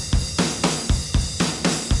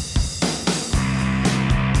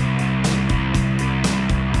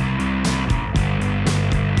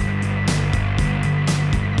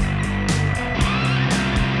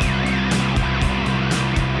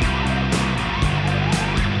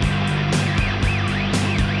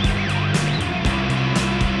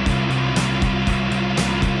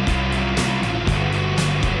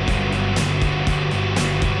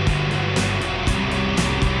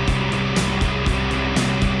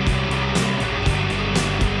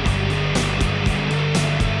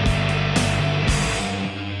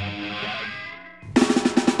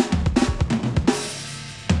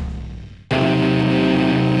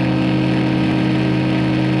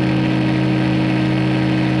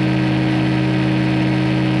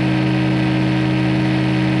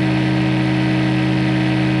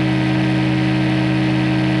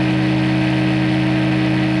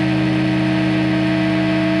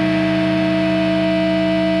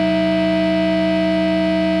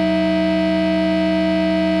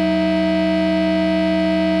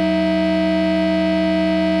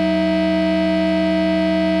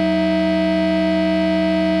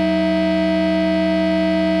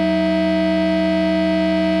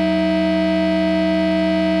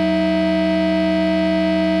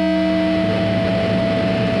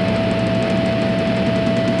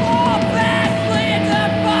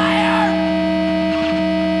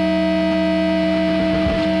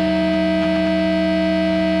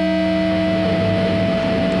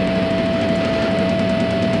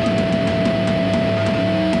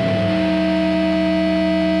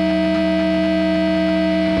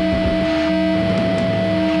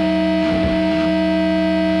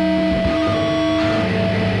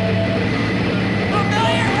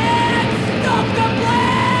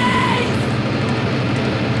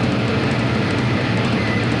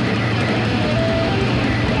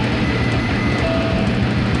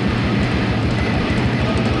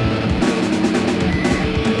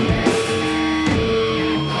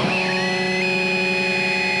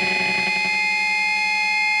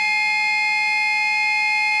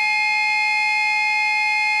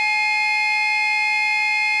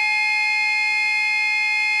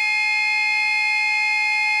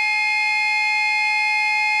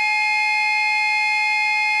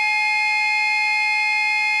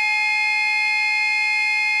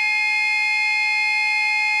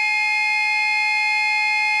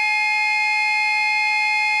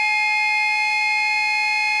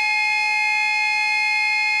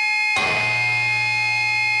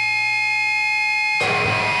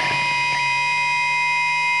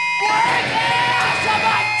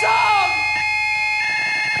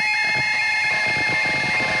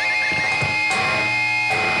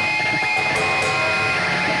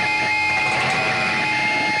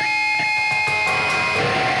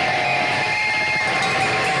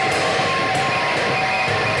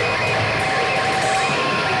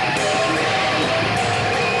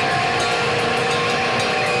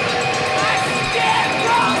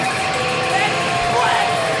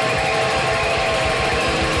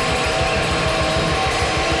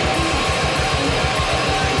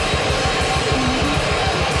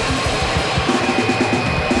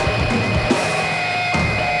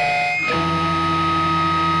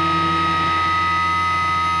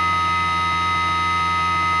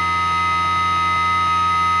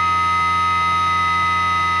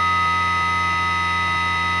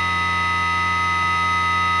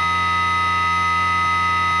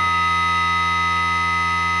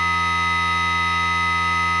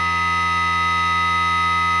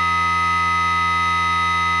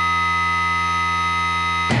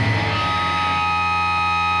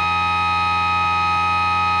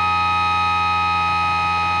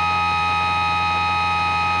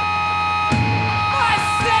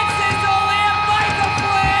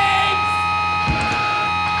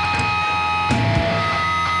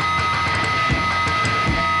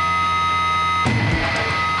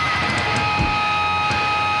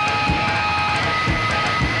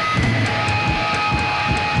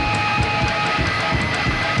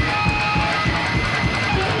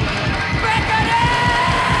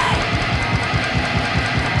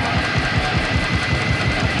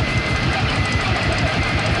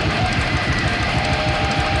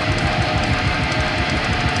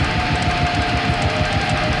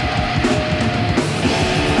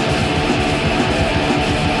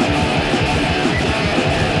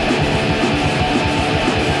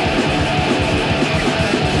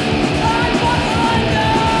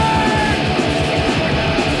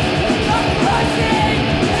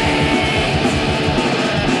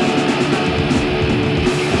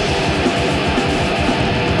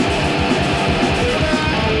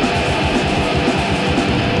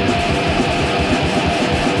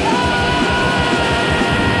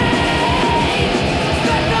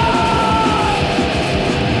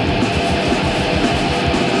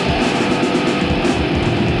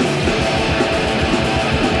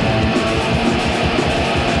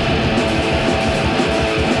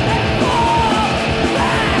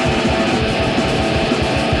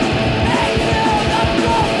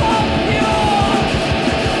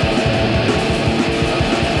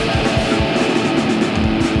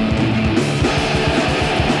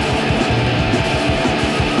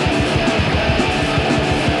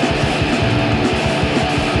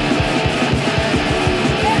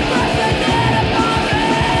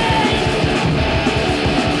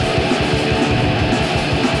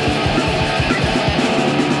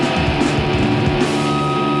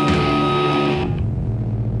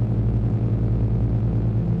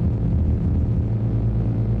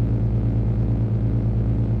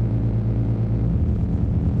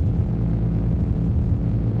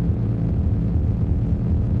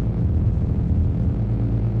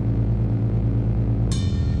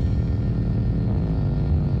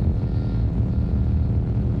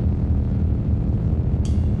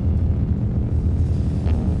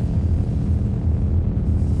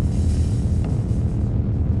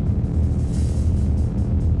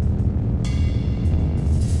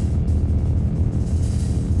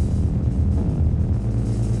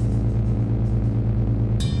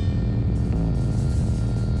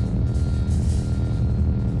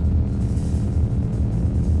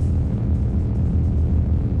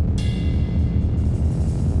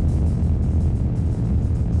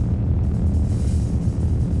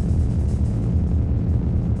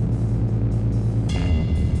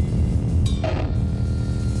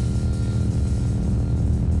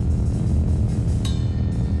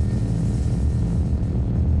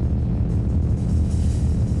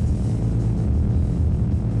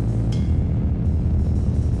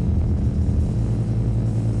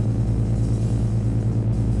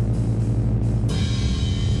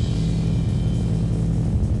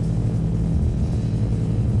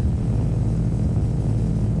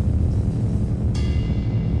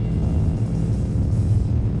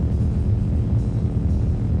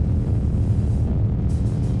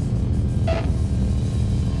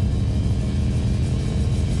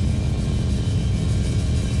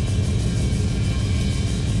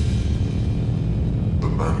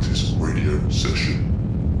 Mantis Radio Session.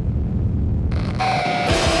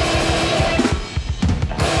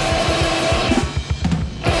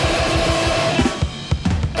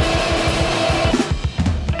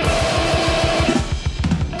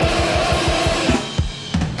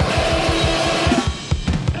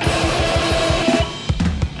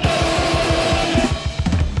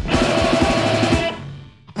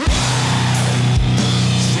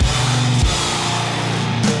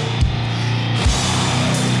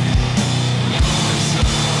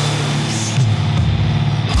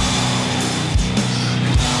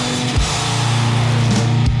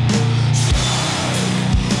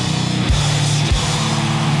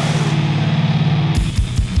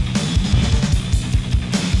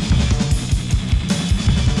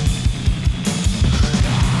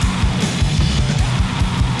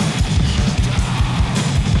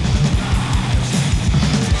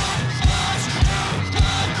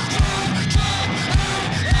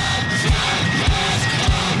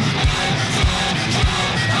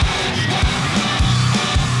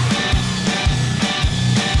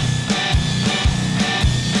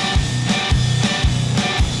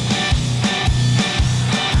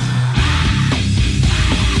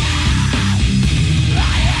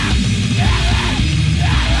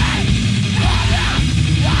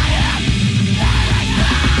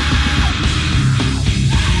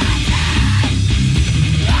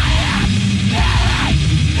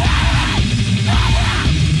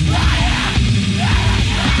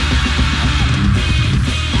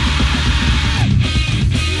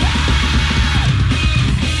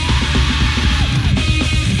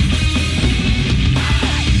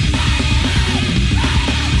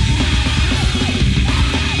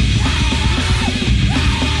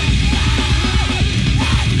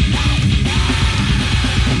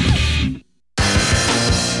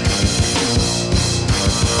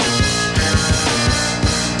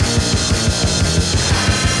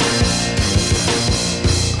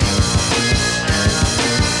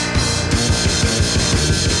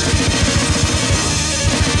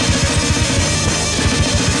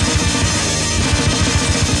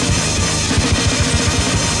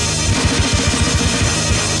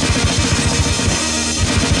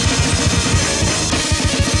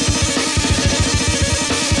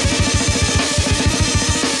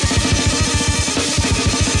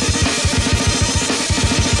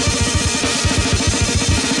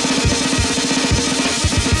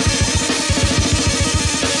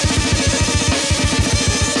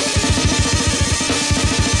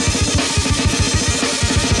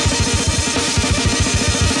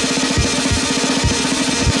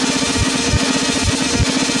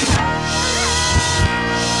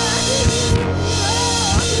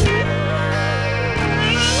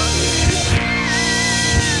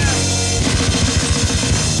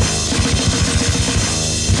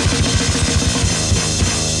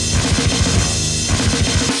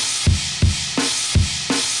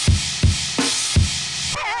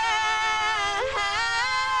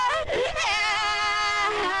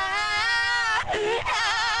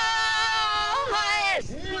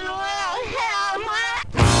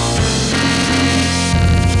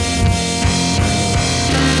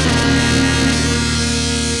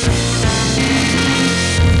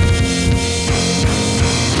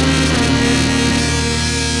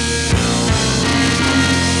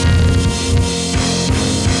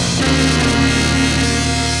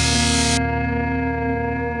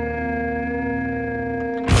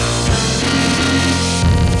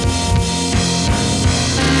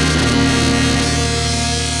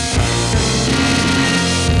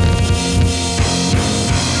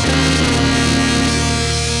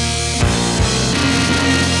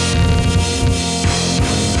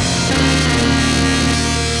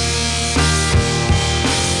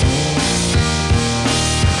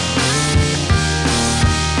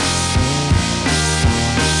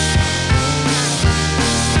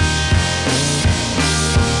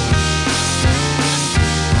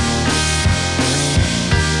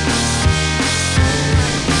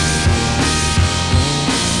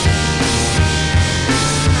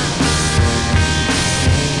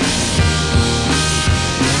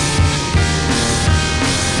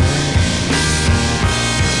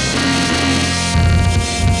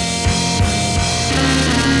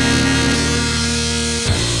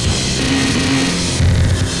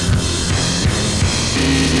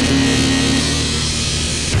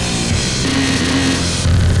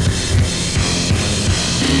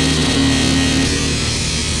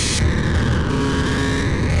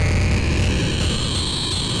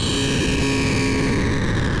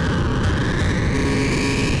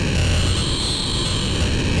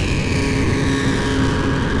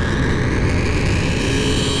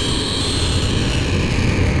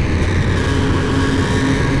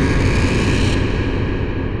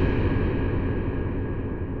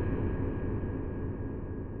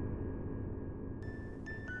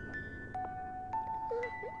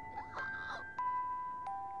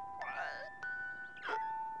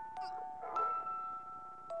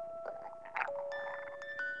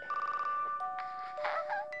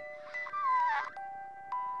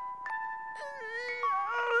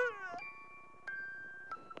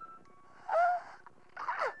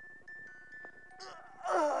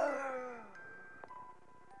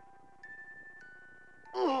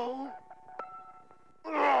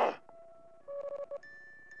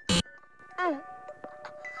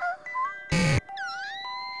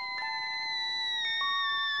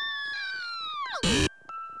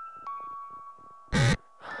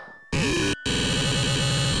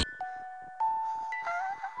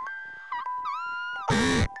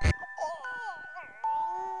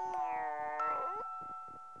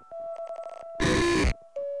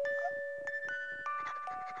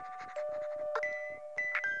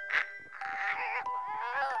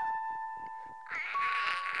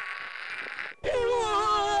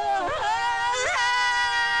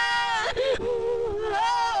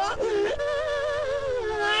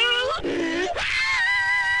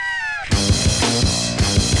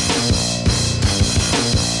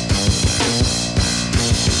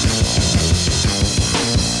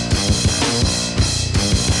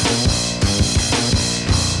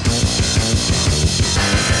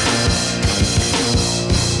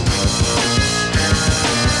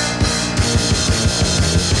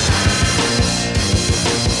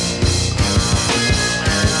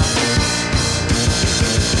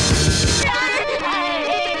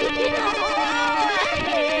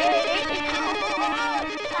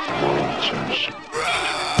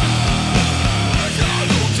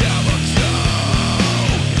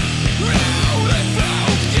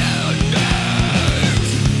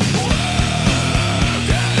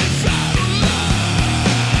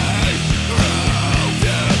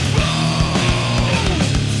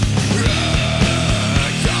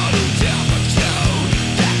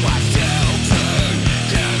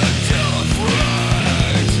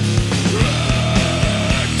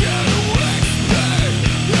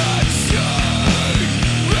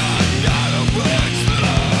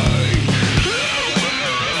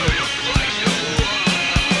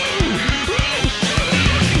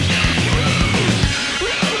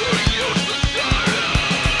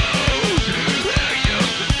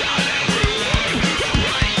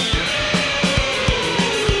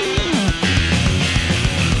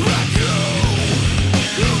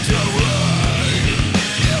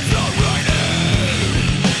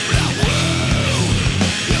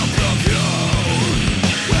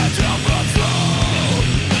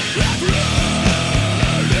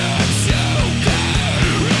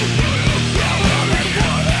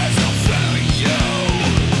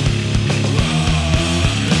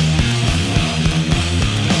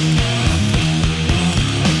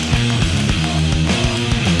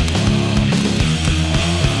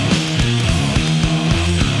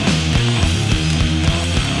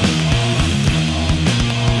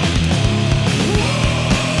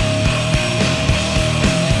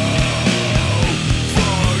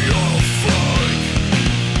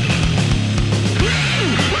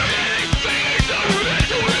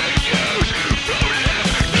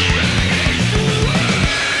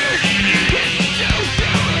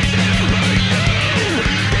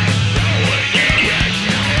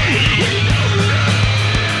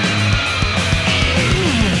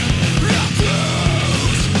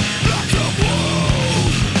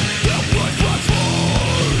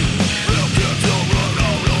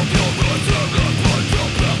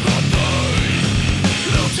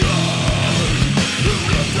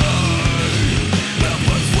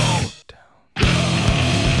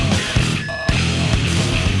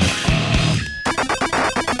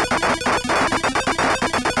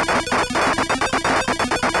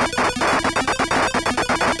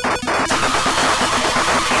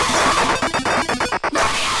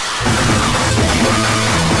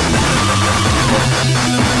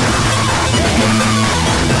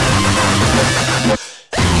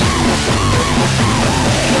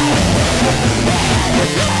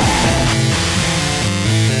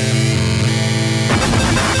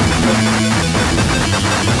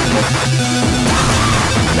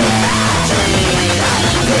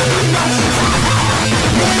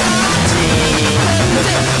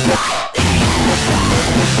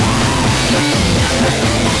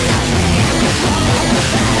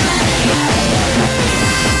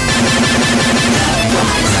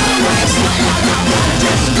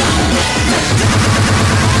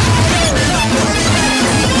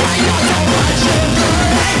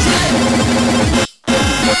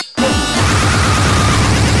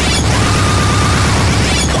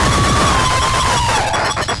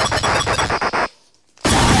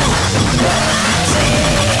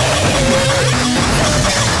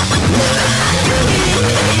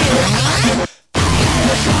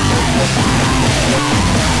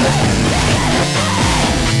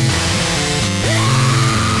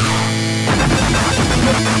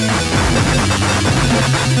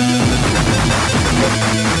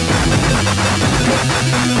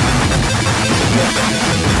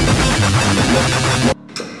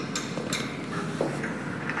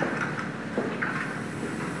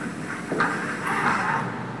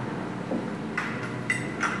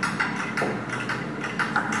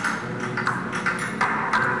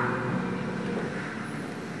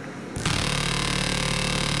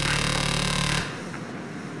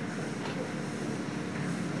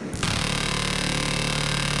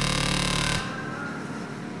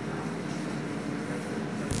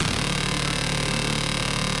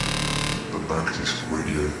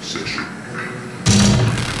 session.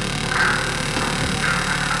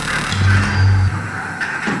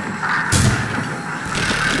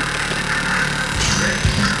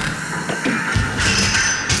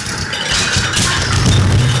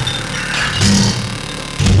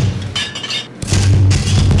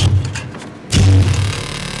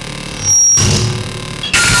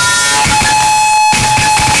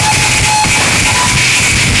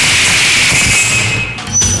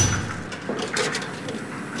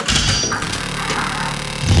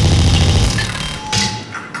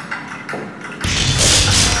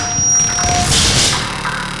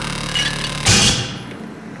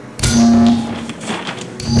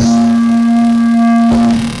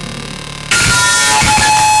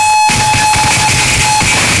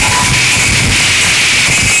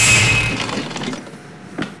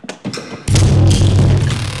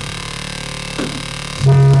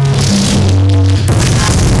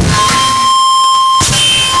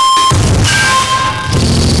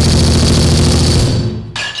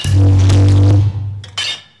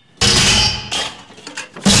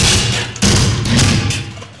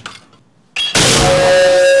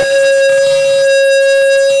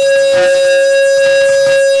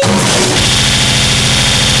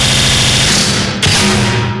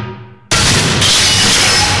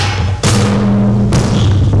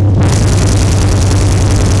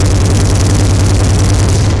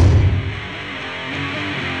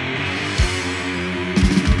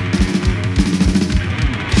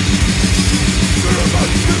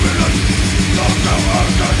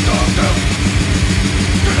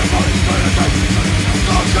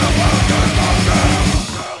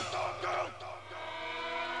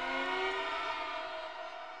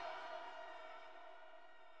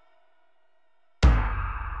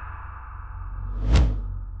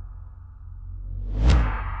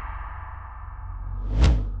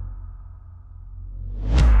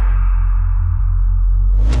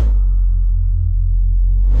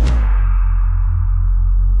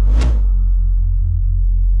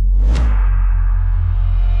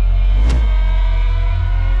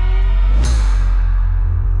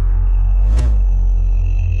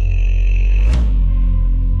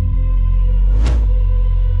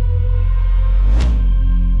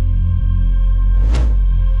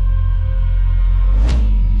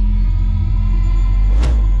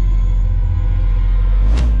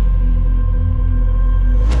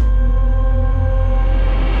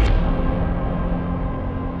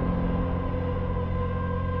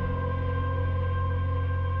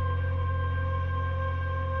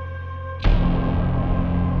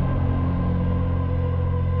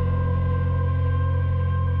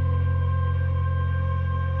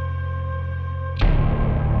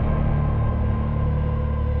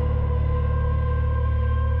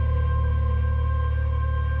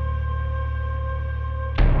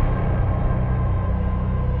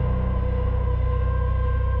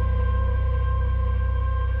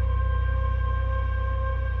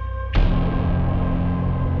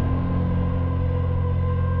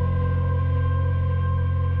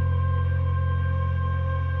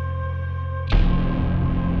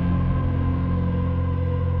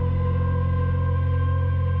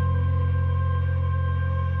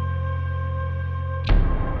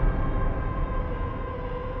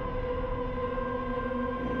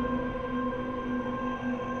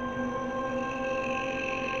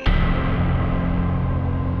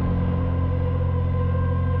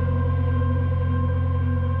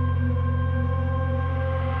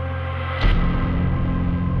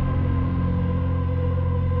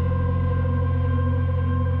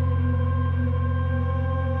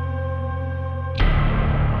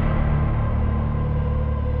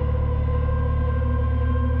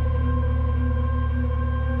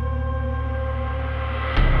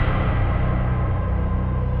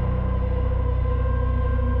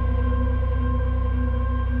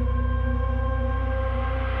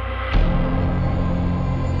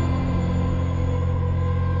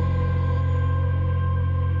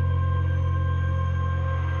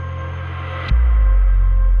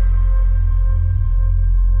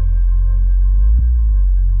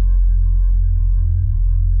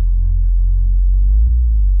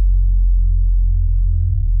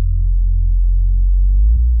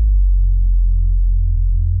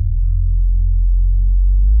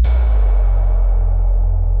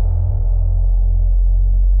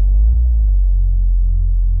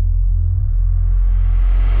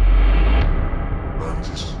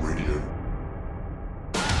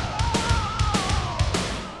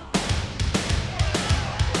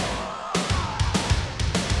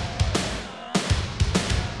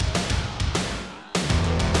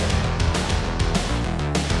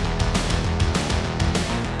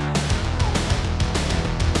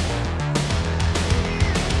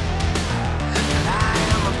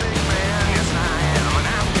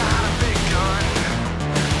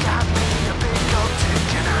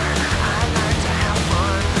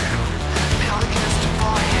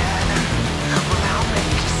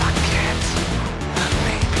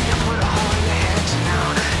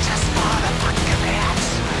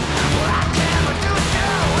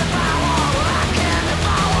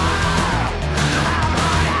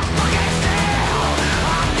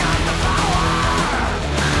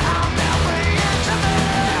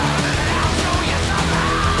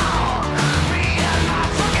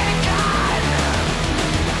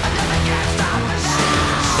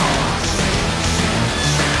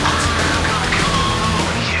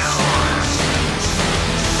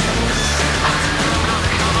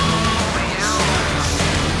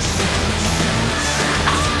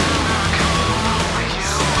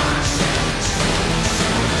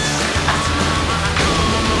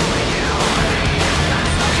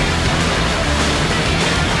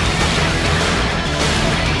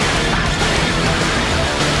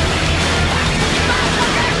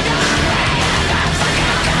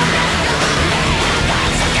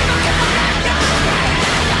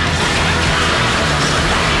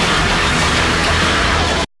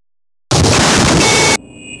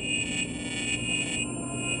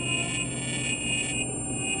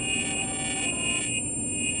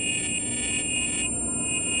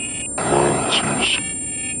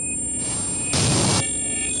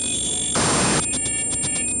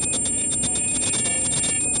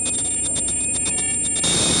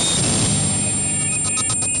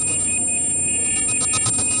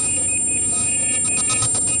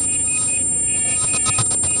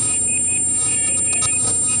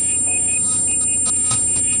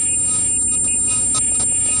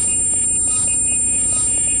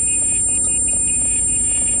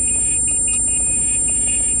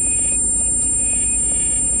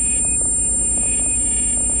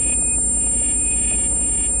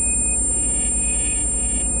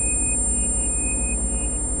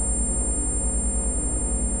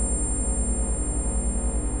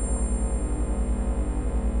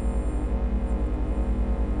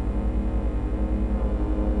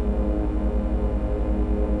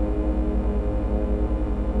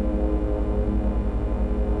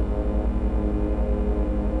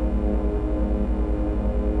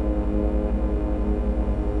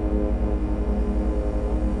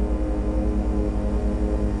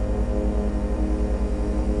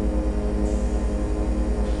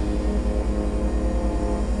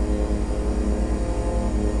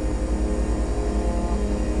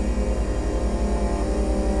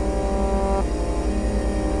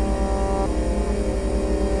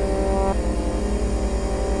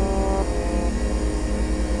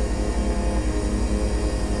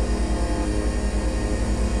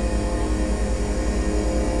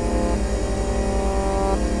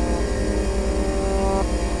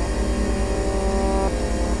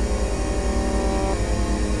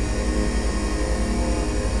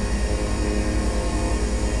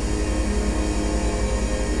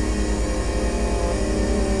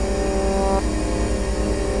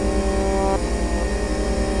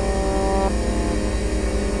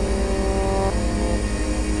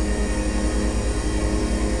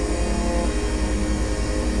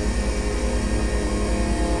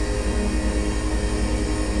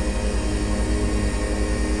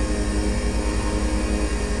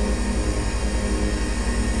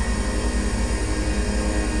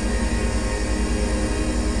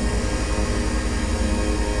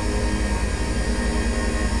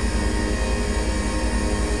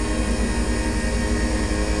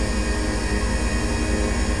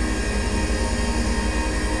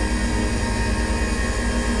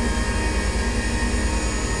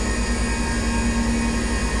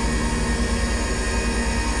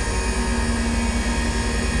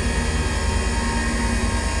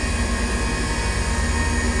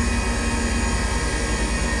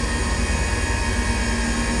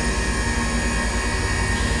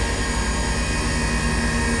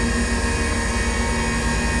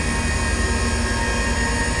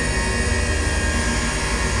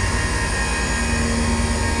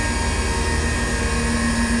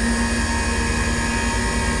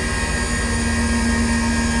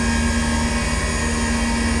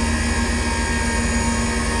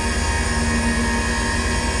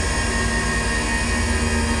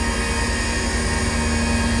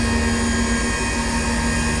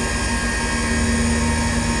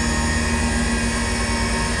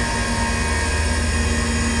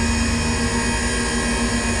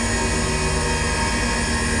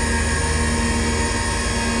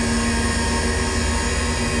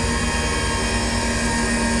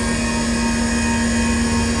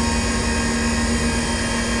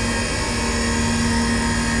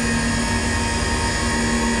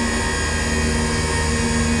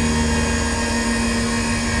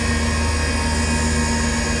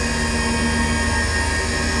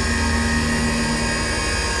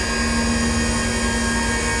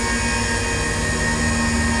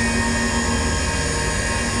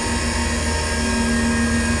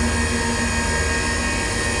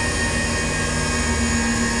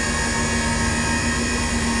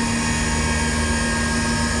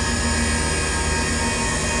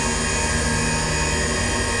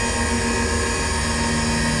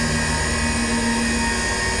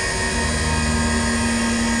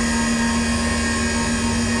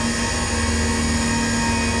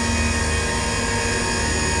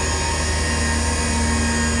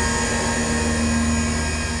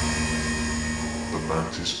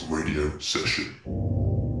 Mantis radio session.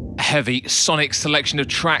 A heavy sonic selection of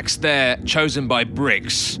tracks there, chosen by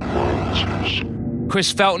Briggs.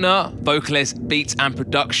 Chris Feltner, vocalist, beats and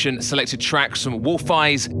production, selected tracks from Wolf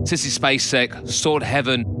Eyes, Sissy Spacek, Sword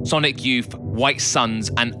Heaven, Sonic Youth, White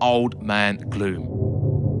Suns, and Old Man Gloom.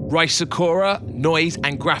 Rai Sakura, noise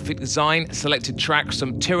and graphic design, selected tracks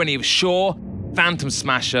from Tyranny of Shore, Phantom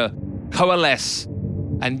Smasher, Coalesce,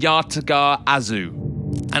 and Yartagar Azu.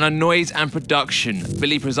 And on noise and production,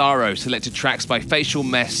 Billy Prezzaro selected tracks by Facial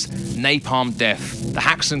Mess, Napalm Death, The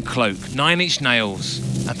Haxon Cloak, 9 Inch Nails,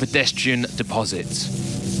 and Pedestrian Deposits.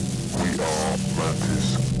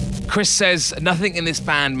 Chris says, nothing in this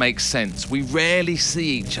band makes sense. We rarely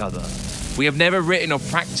see each other. We have never written or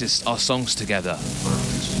practiced our songs together.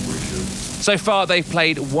 So far, they've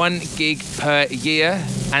played 1 gig per year,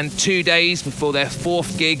 and 2 days before their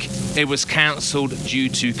 4th gig, it was cancelled due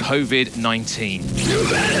to COVID-19.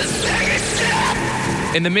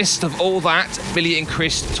 In the midst of all that, Billy and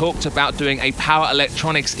Chris talked about doing a power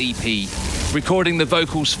electronics EP, recording the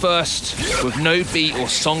vocals first, with no beat or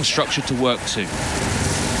song structure to work to.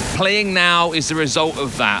 Playing now is the result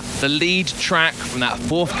of that. The lead track from that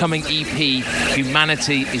forthcoming EP,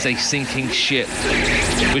 Humanity is a Sinking Ship,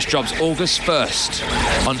 which drops August 1st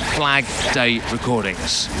on Flag Day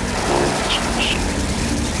Recordings.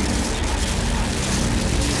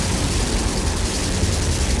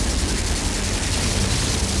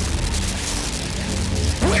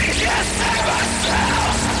 We can't save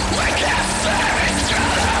ourselves. We can't save each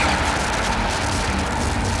other.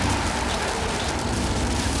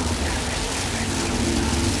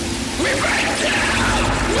 We break down,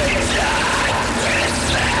 we die, we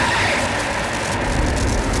slay.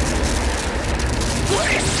 We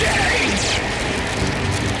change.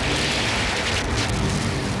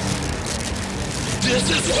 This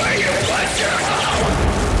is where you put your home.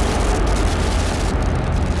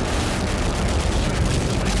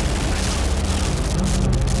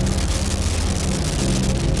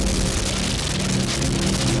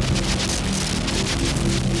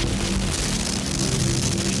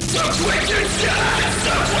 So quick to judge,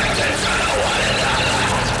 so quick to try one another.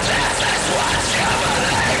 This is what you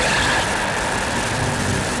believe in.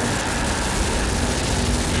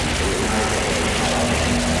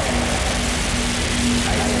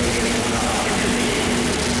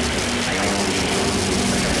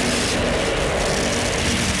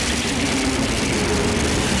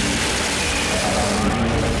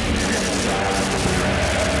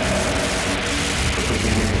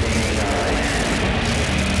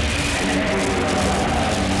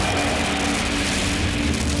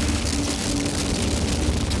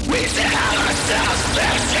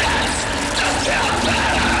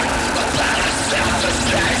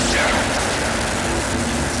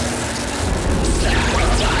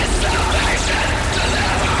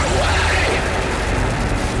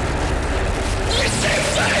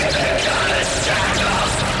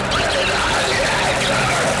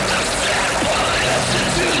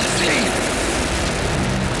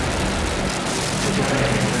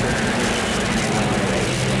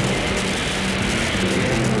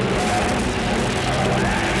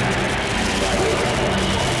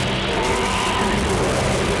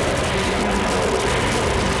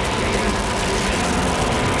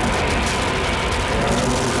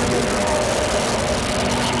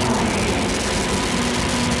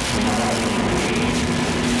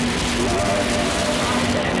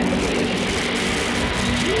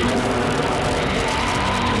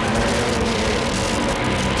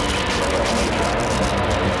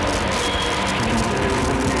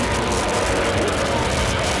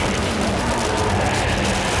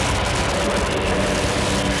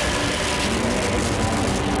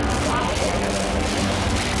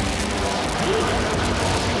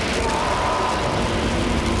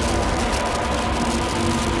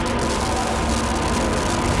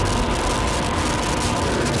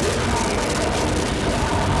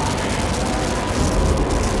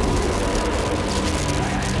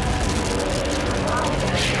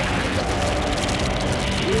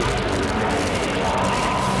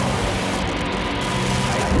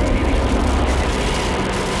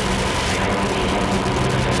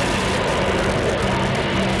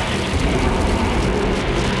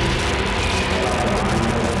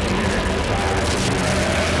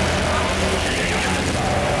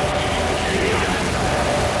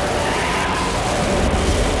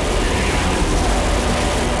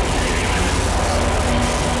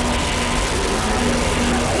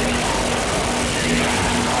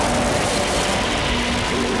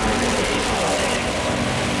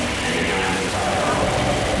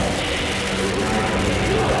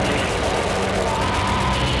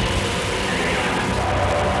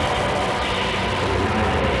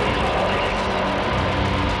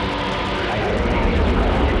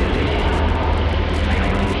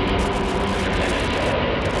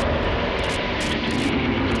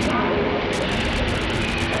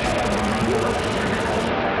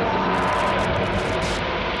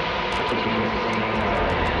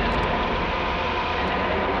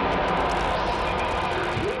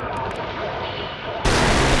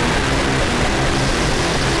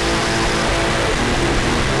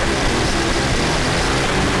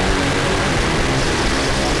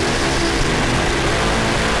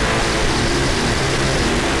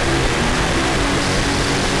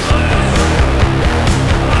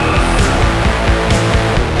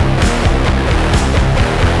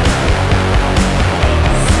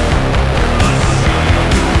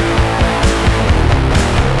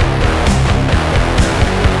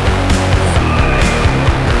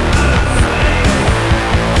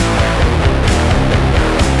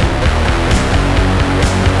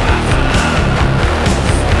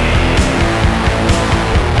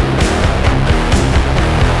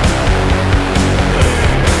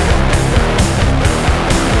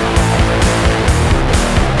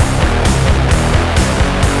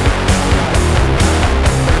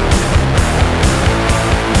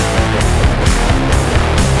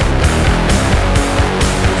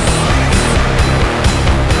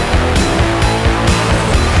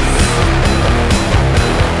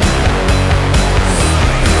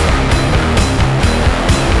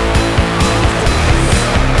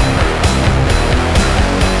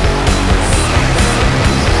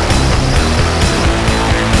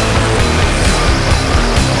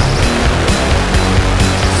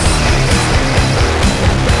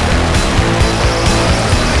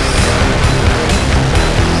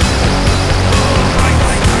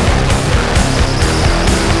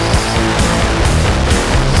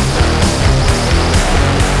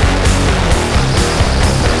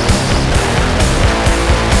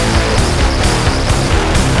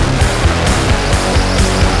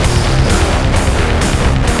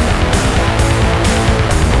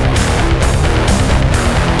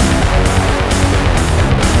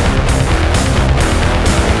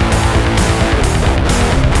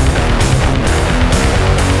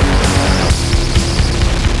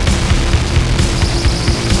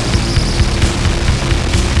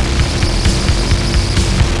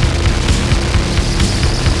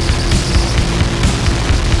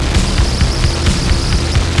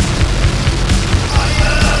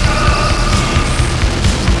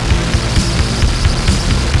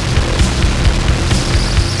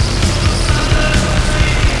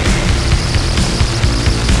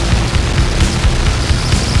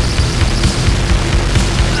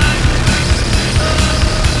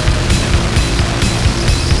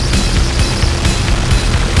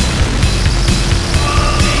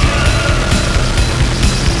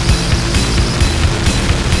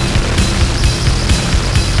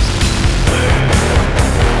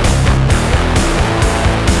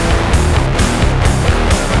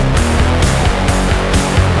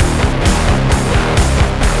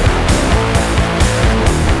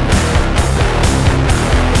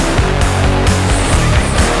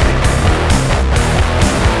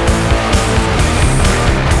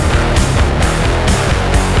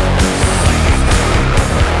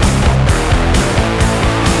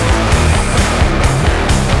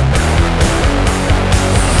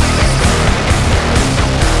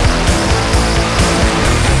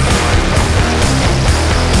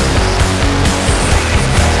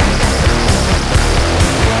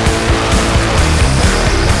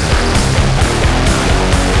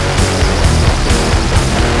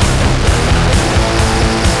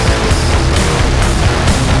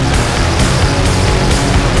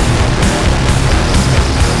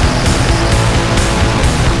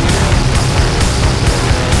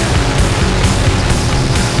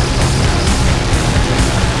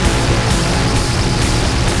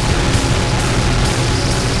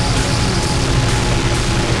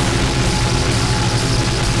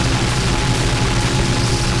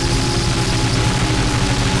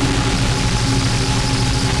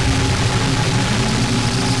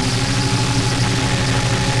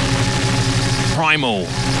 primal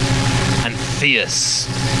and fierce.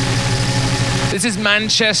 This is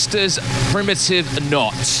Manchester's Primitive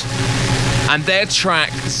Knot and their track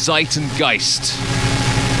Zeitgeist,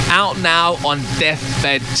 out now on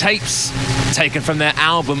Deathbed Tapes, taken from their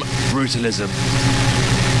album Brutalism.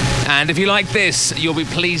 And if you like this, you'll be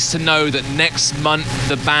pleased to know that next month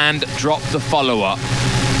the band drop the follow-up,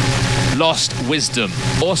 Lost Wisdom,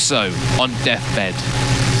 also on Deathbed.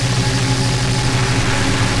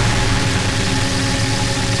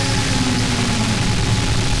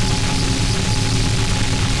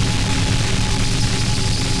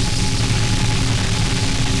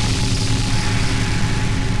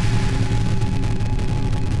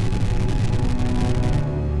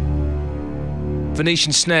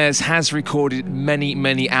 Venetian Snares has recorded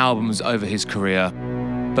many albums over his career,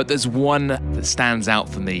 but there's one that stands out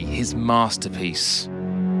for me, his masterpiece.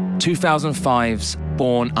 2005's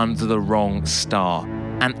Born Under the Wrong Star,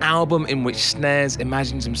 an album in which Snares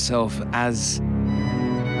imagines himself as,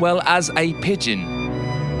 well, as a pigeon,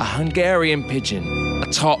 a Hungarian pigeon,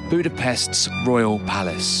 atop Budapest's royal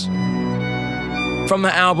palace. From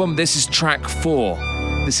the album, this is track 4,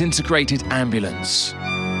 Disintegrated Ambulance.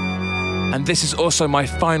 And this is also my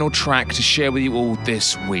final track to share with you all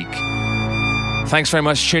this week. Thanks very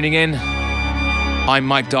much for tuning in. I'm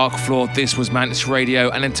Mike Darkfloor, this was Mantis Radio,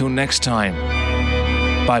 and until next time,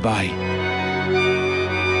 bye-bye.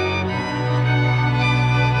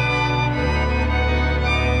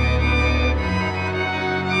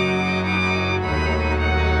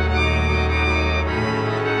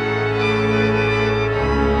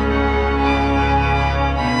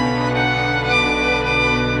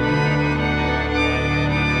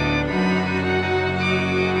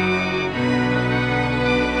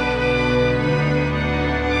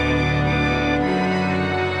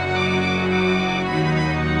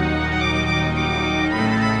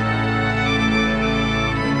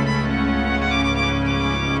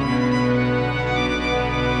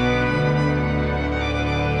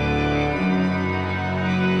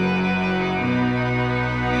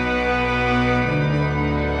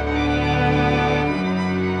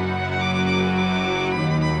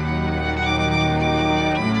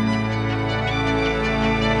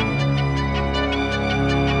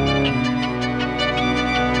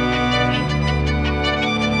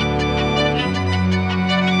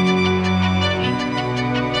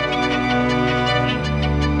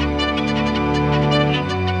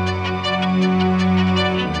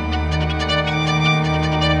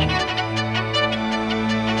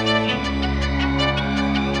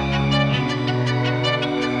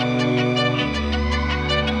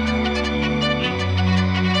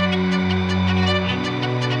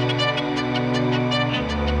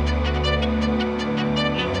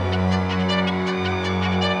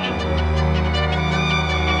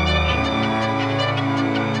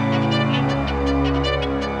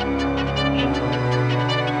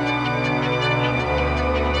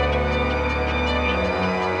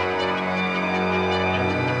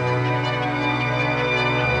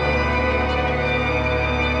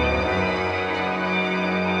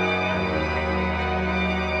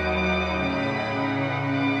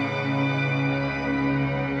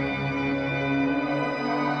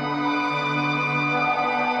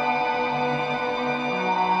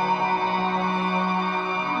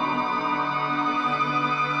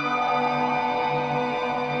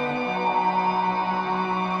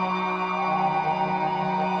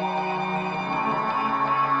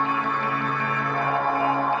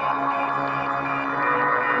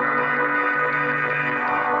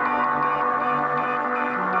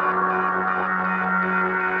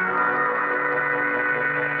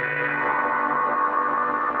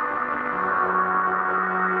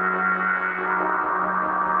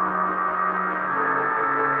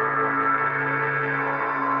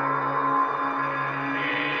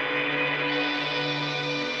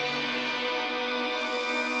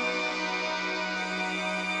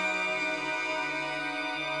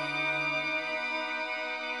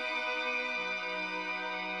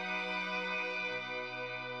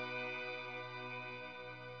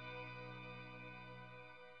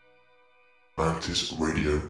 Mantis Radio.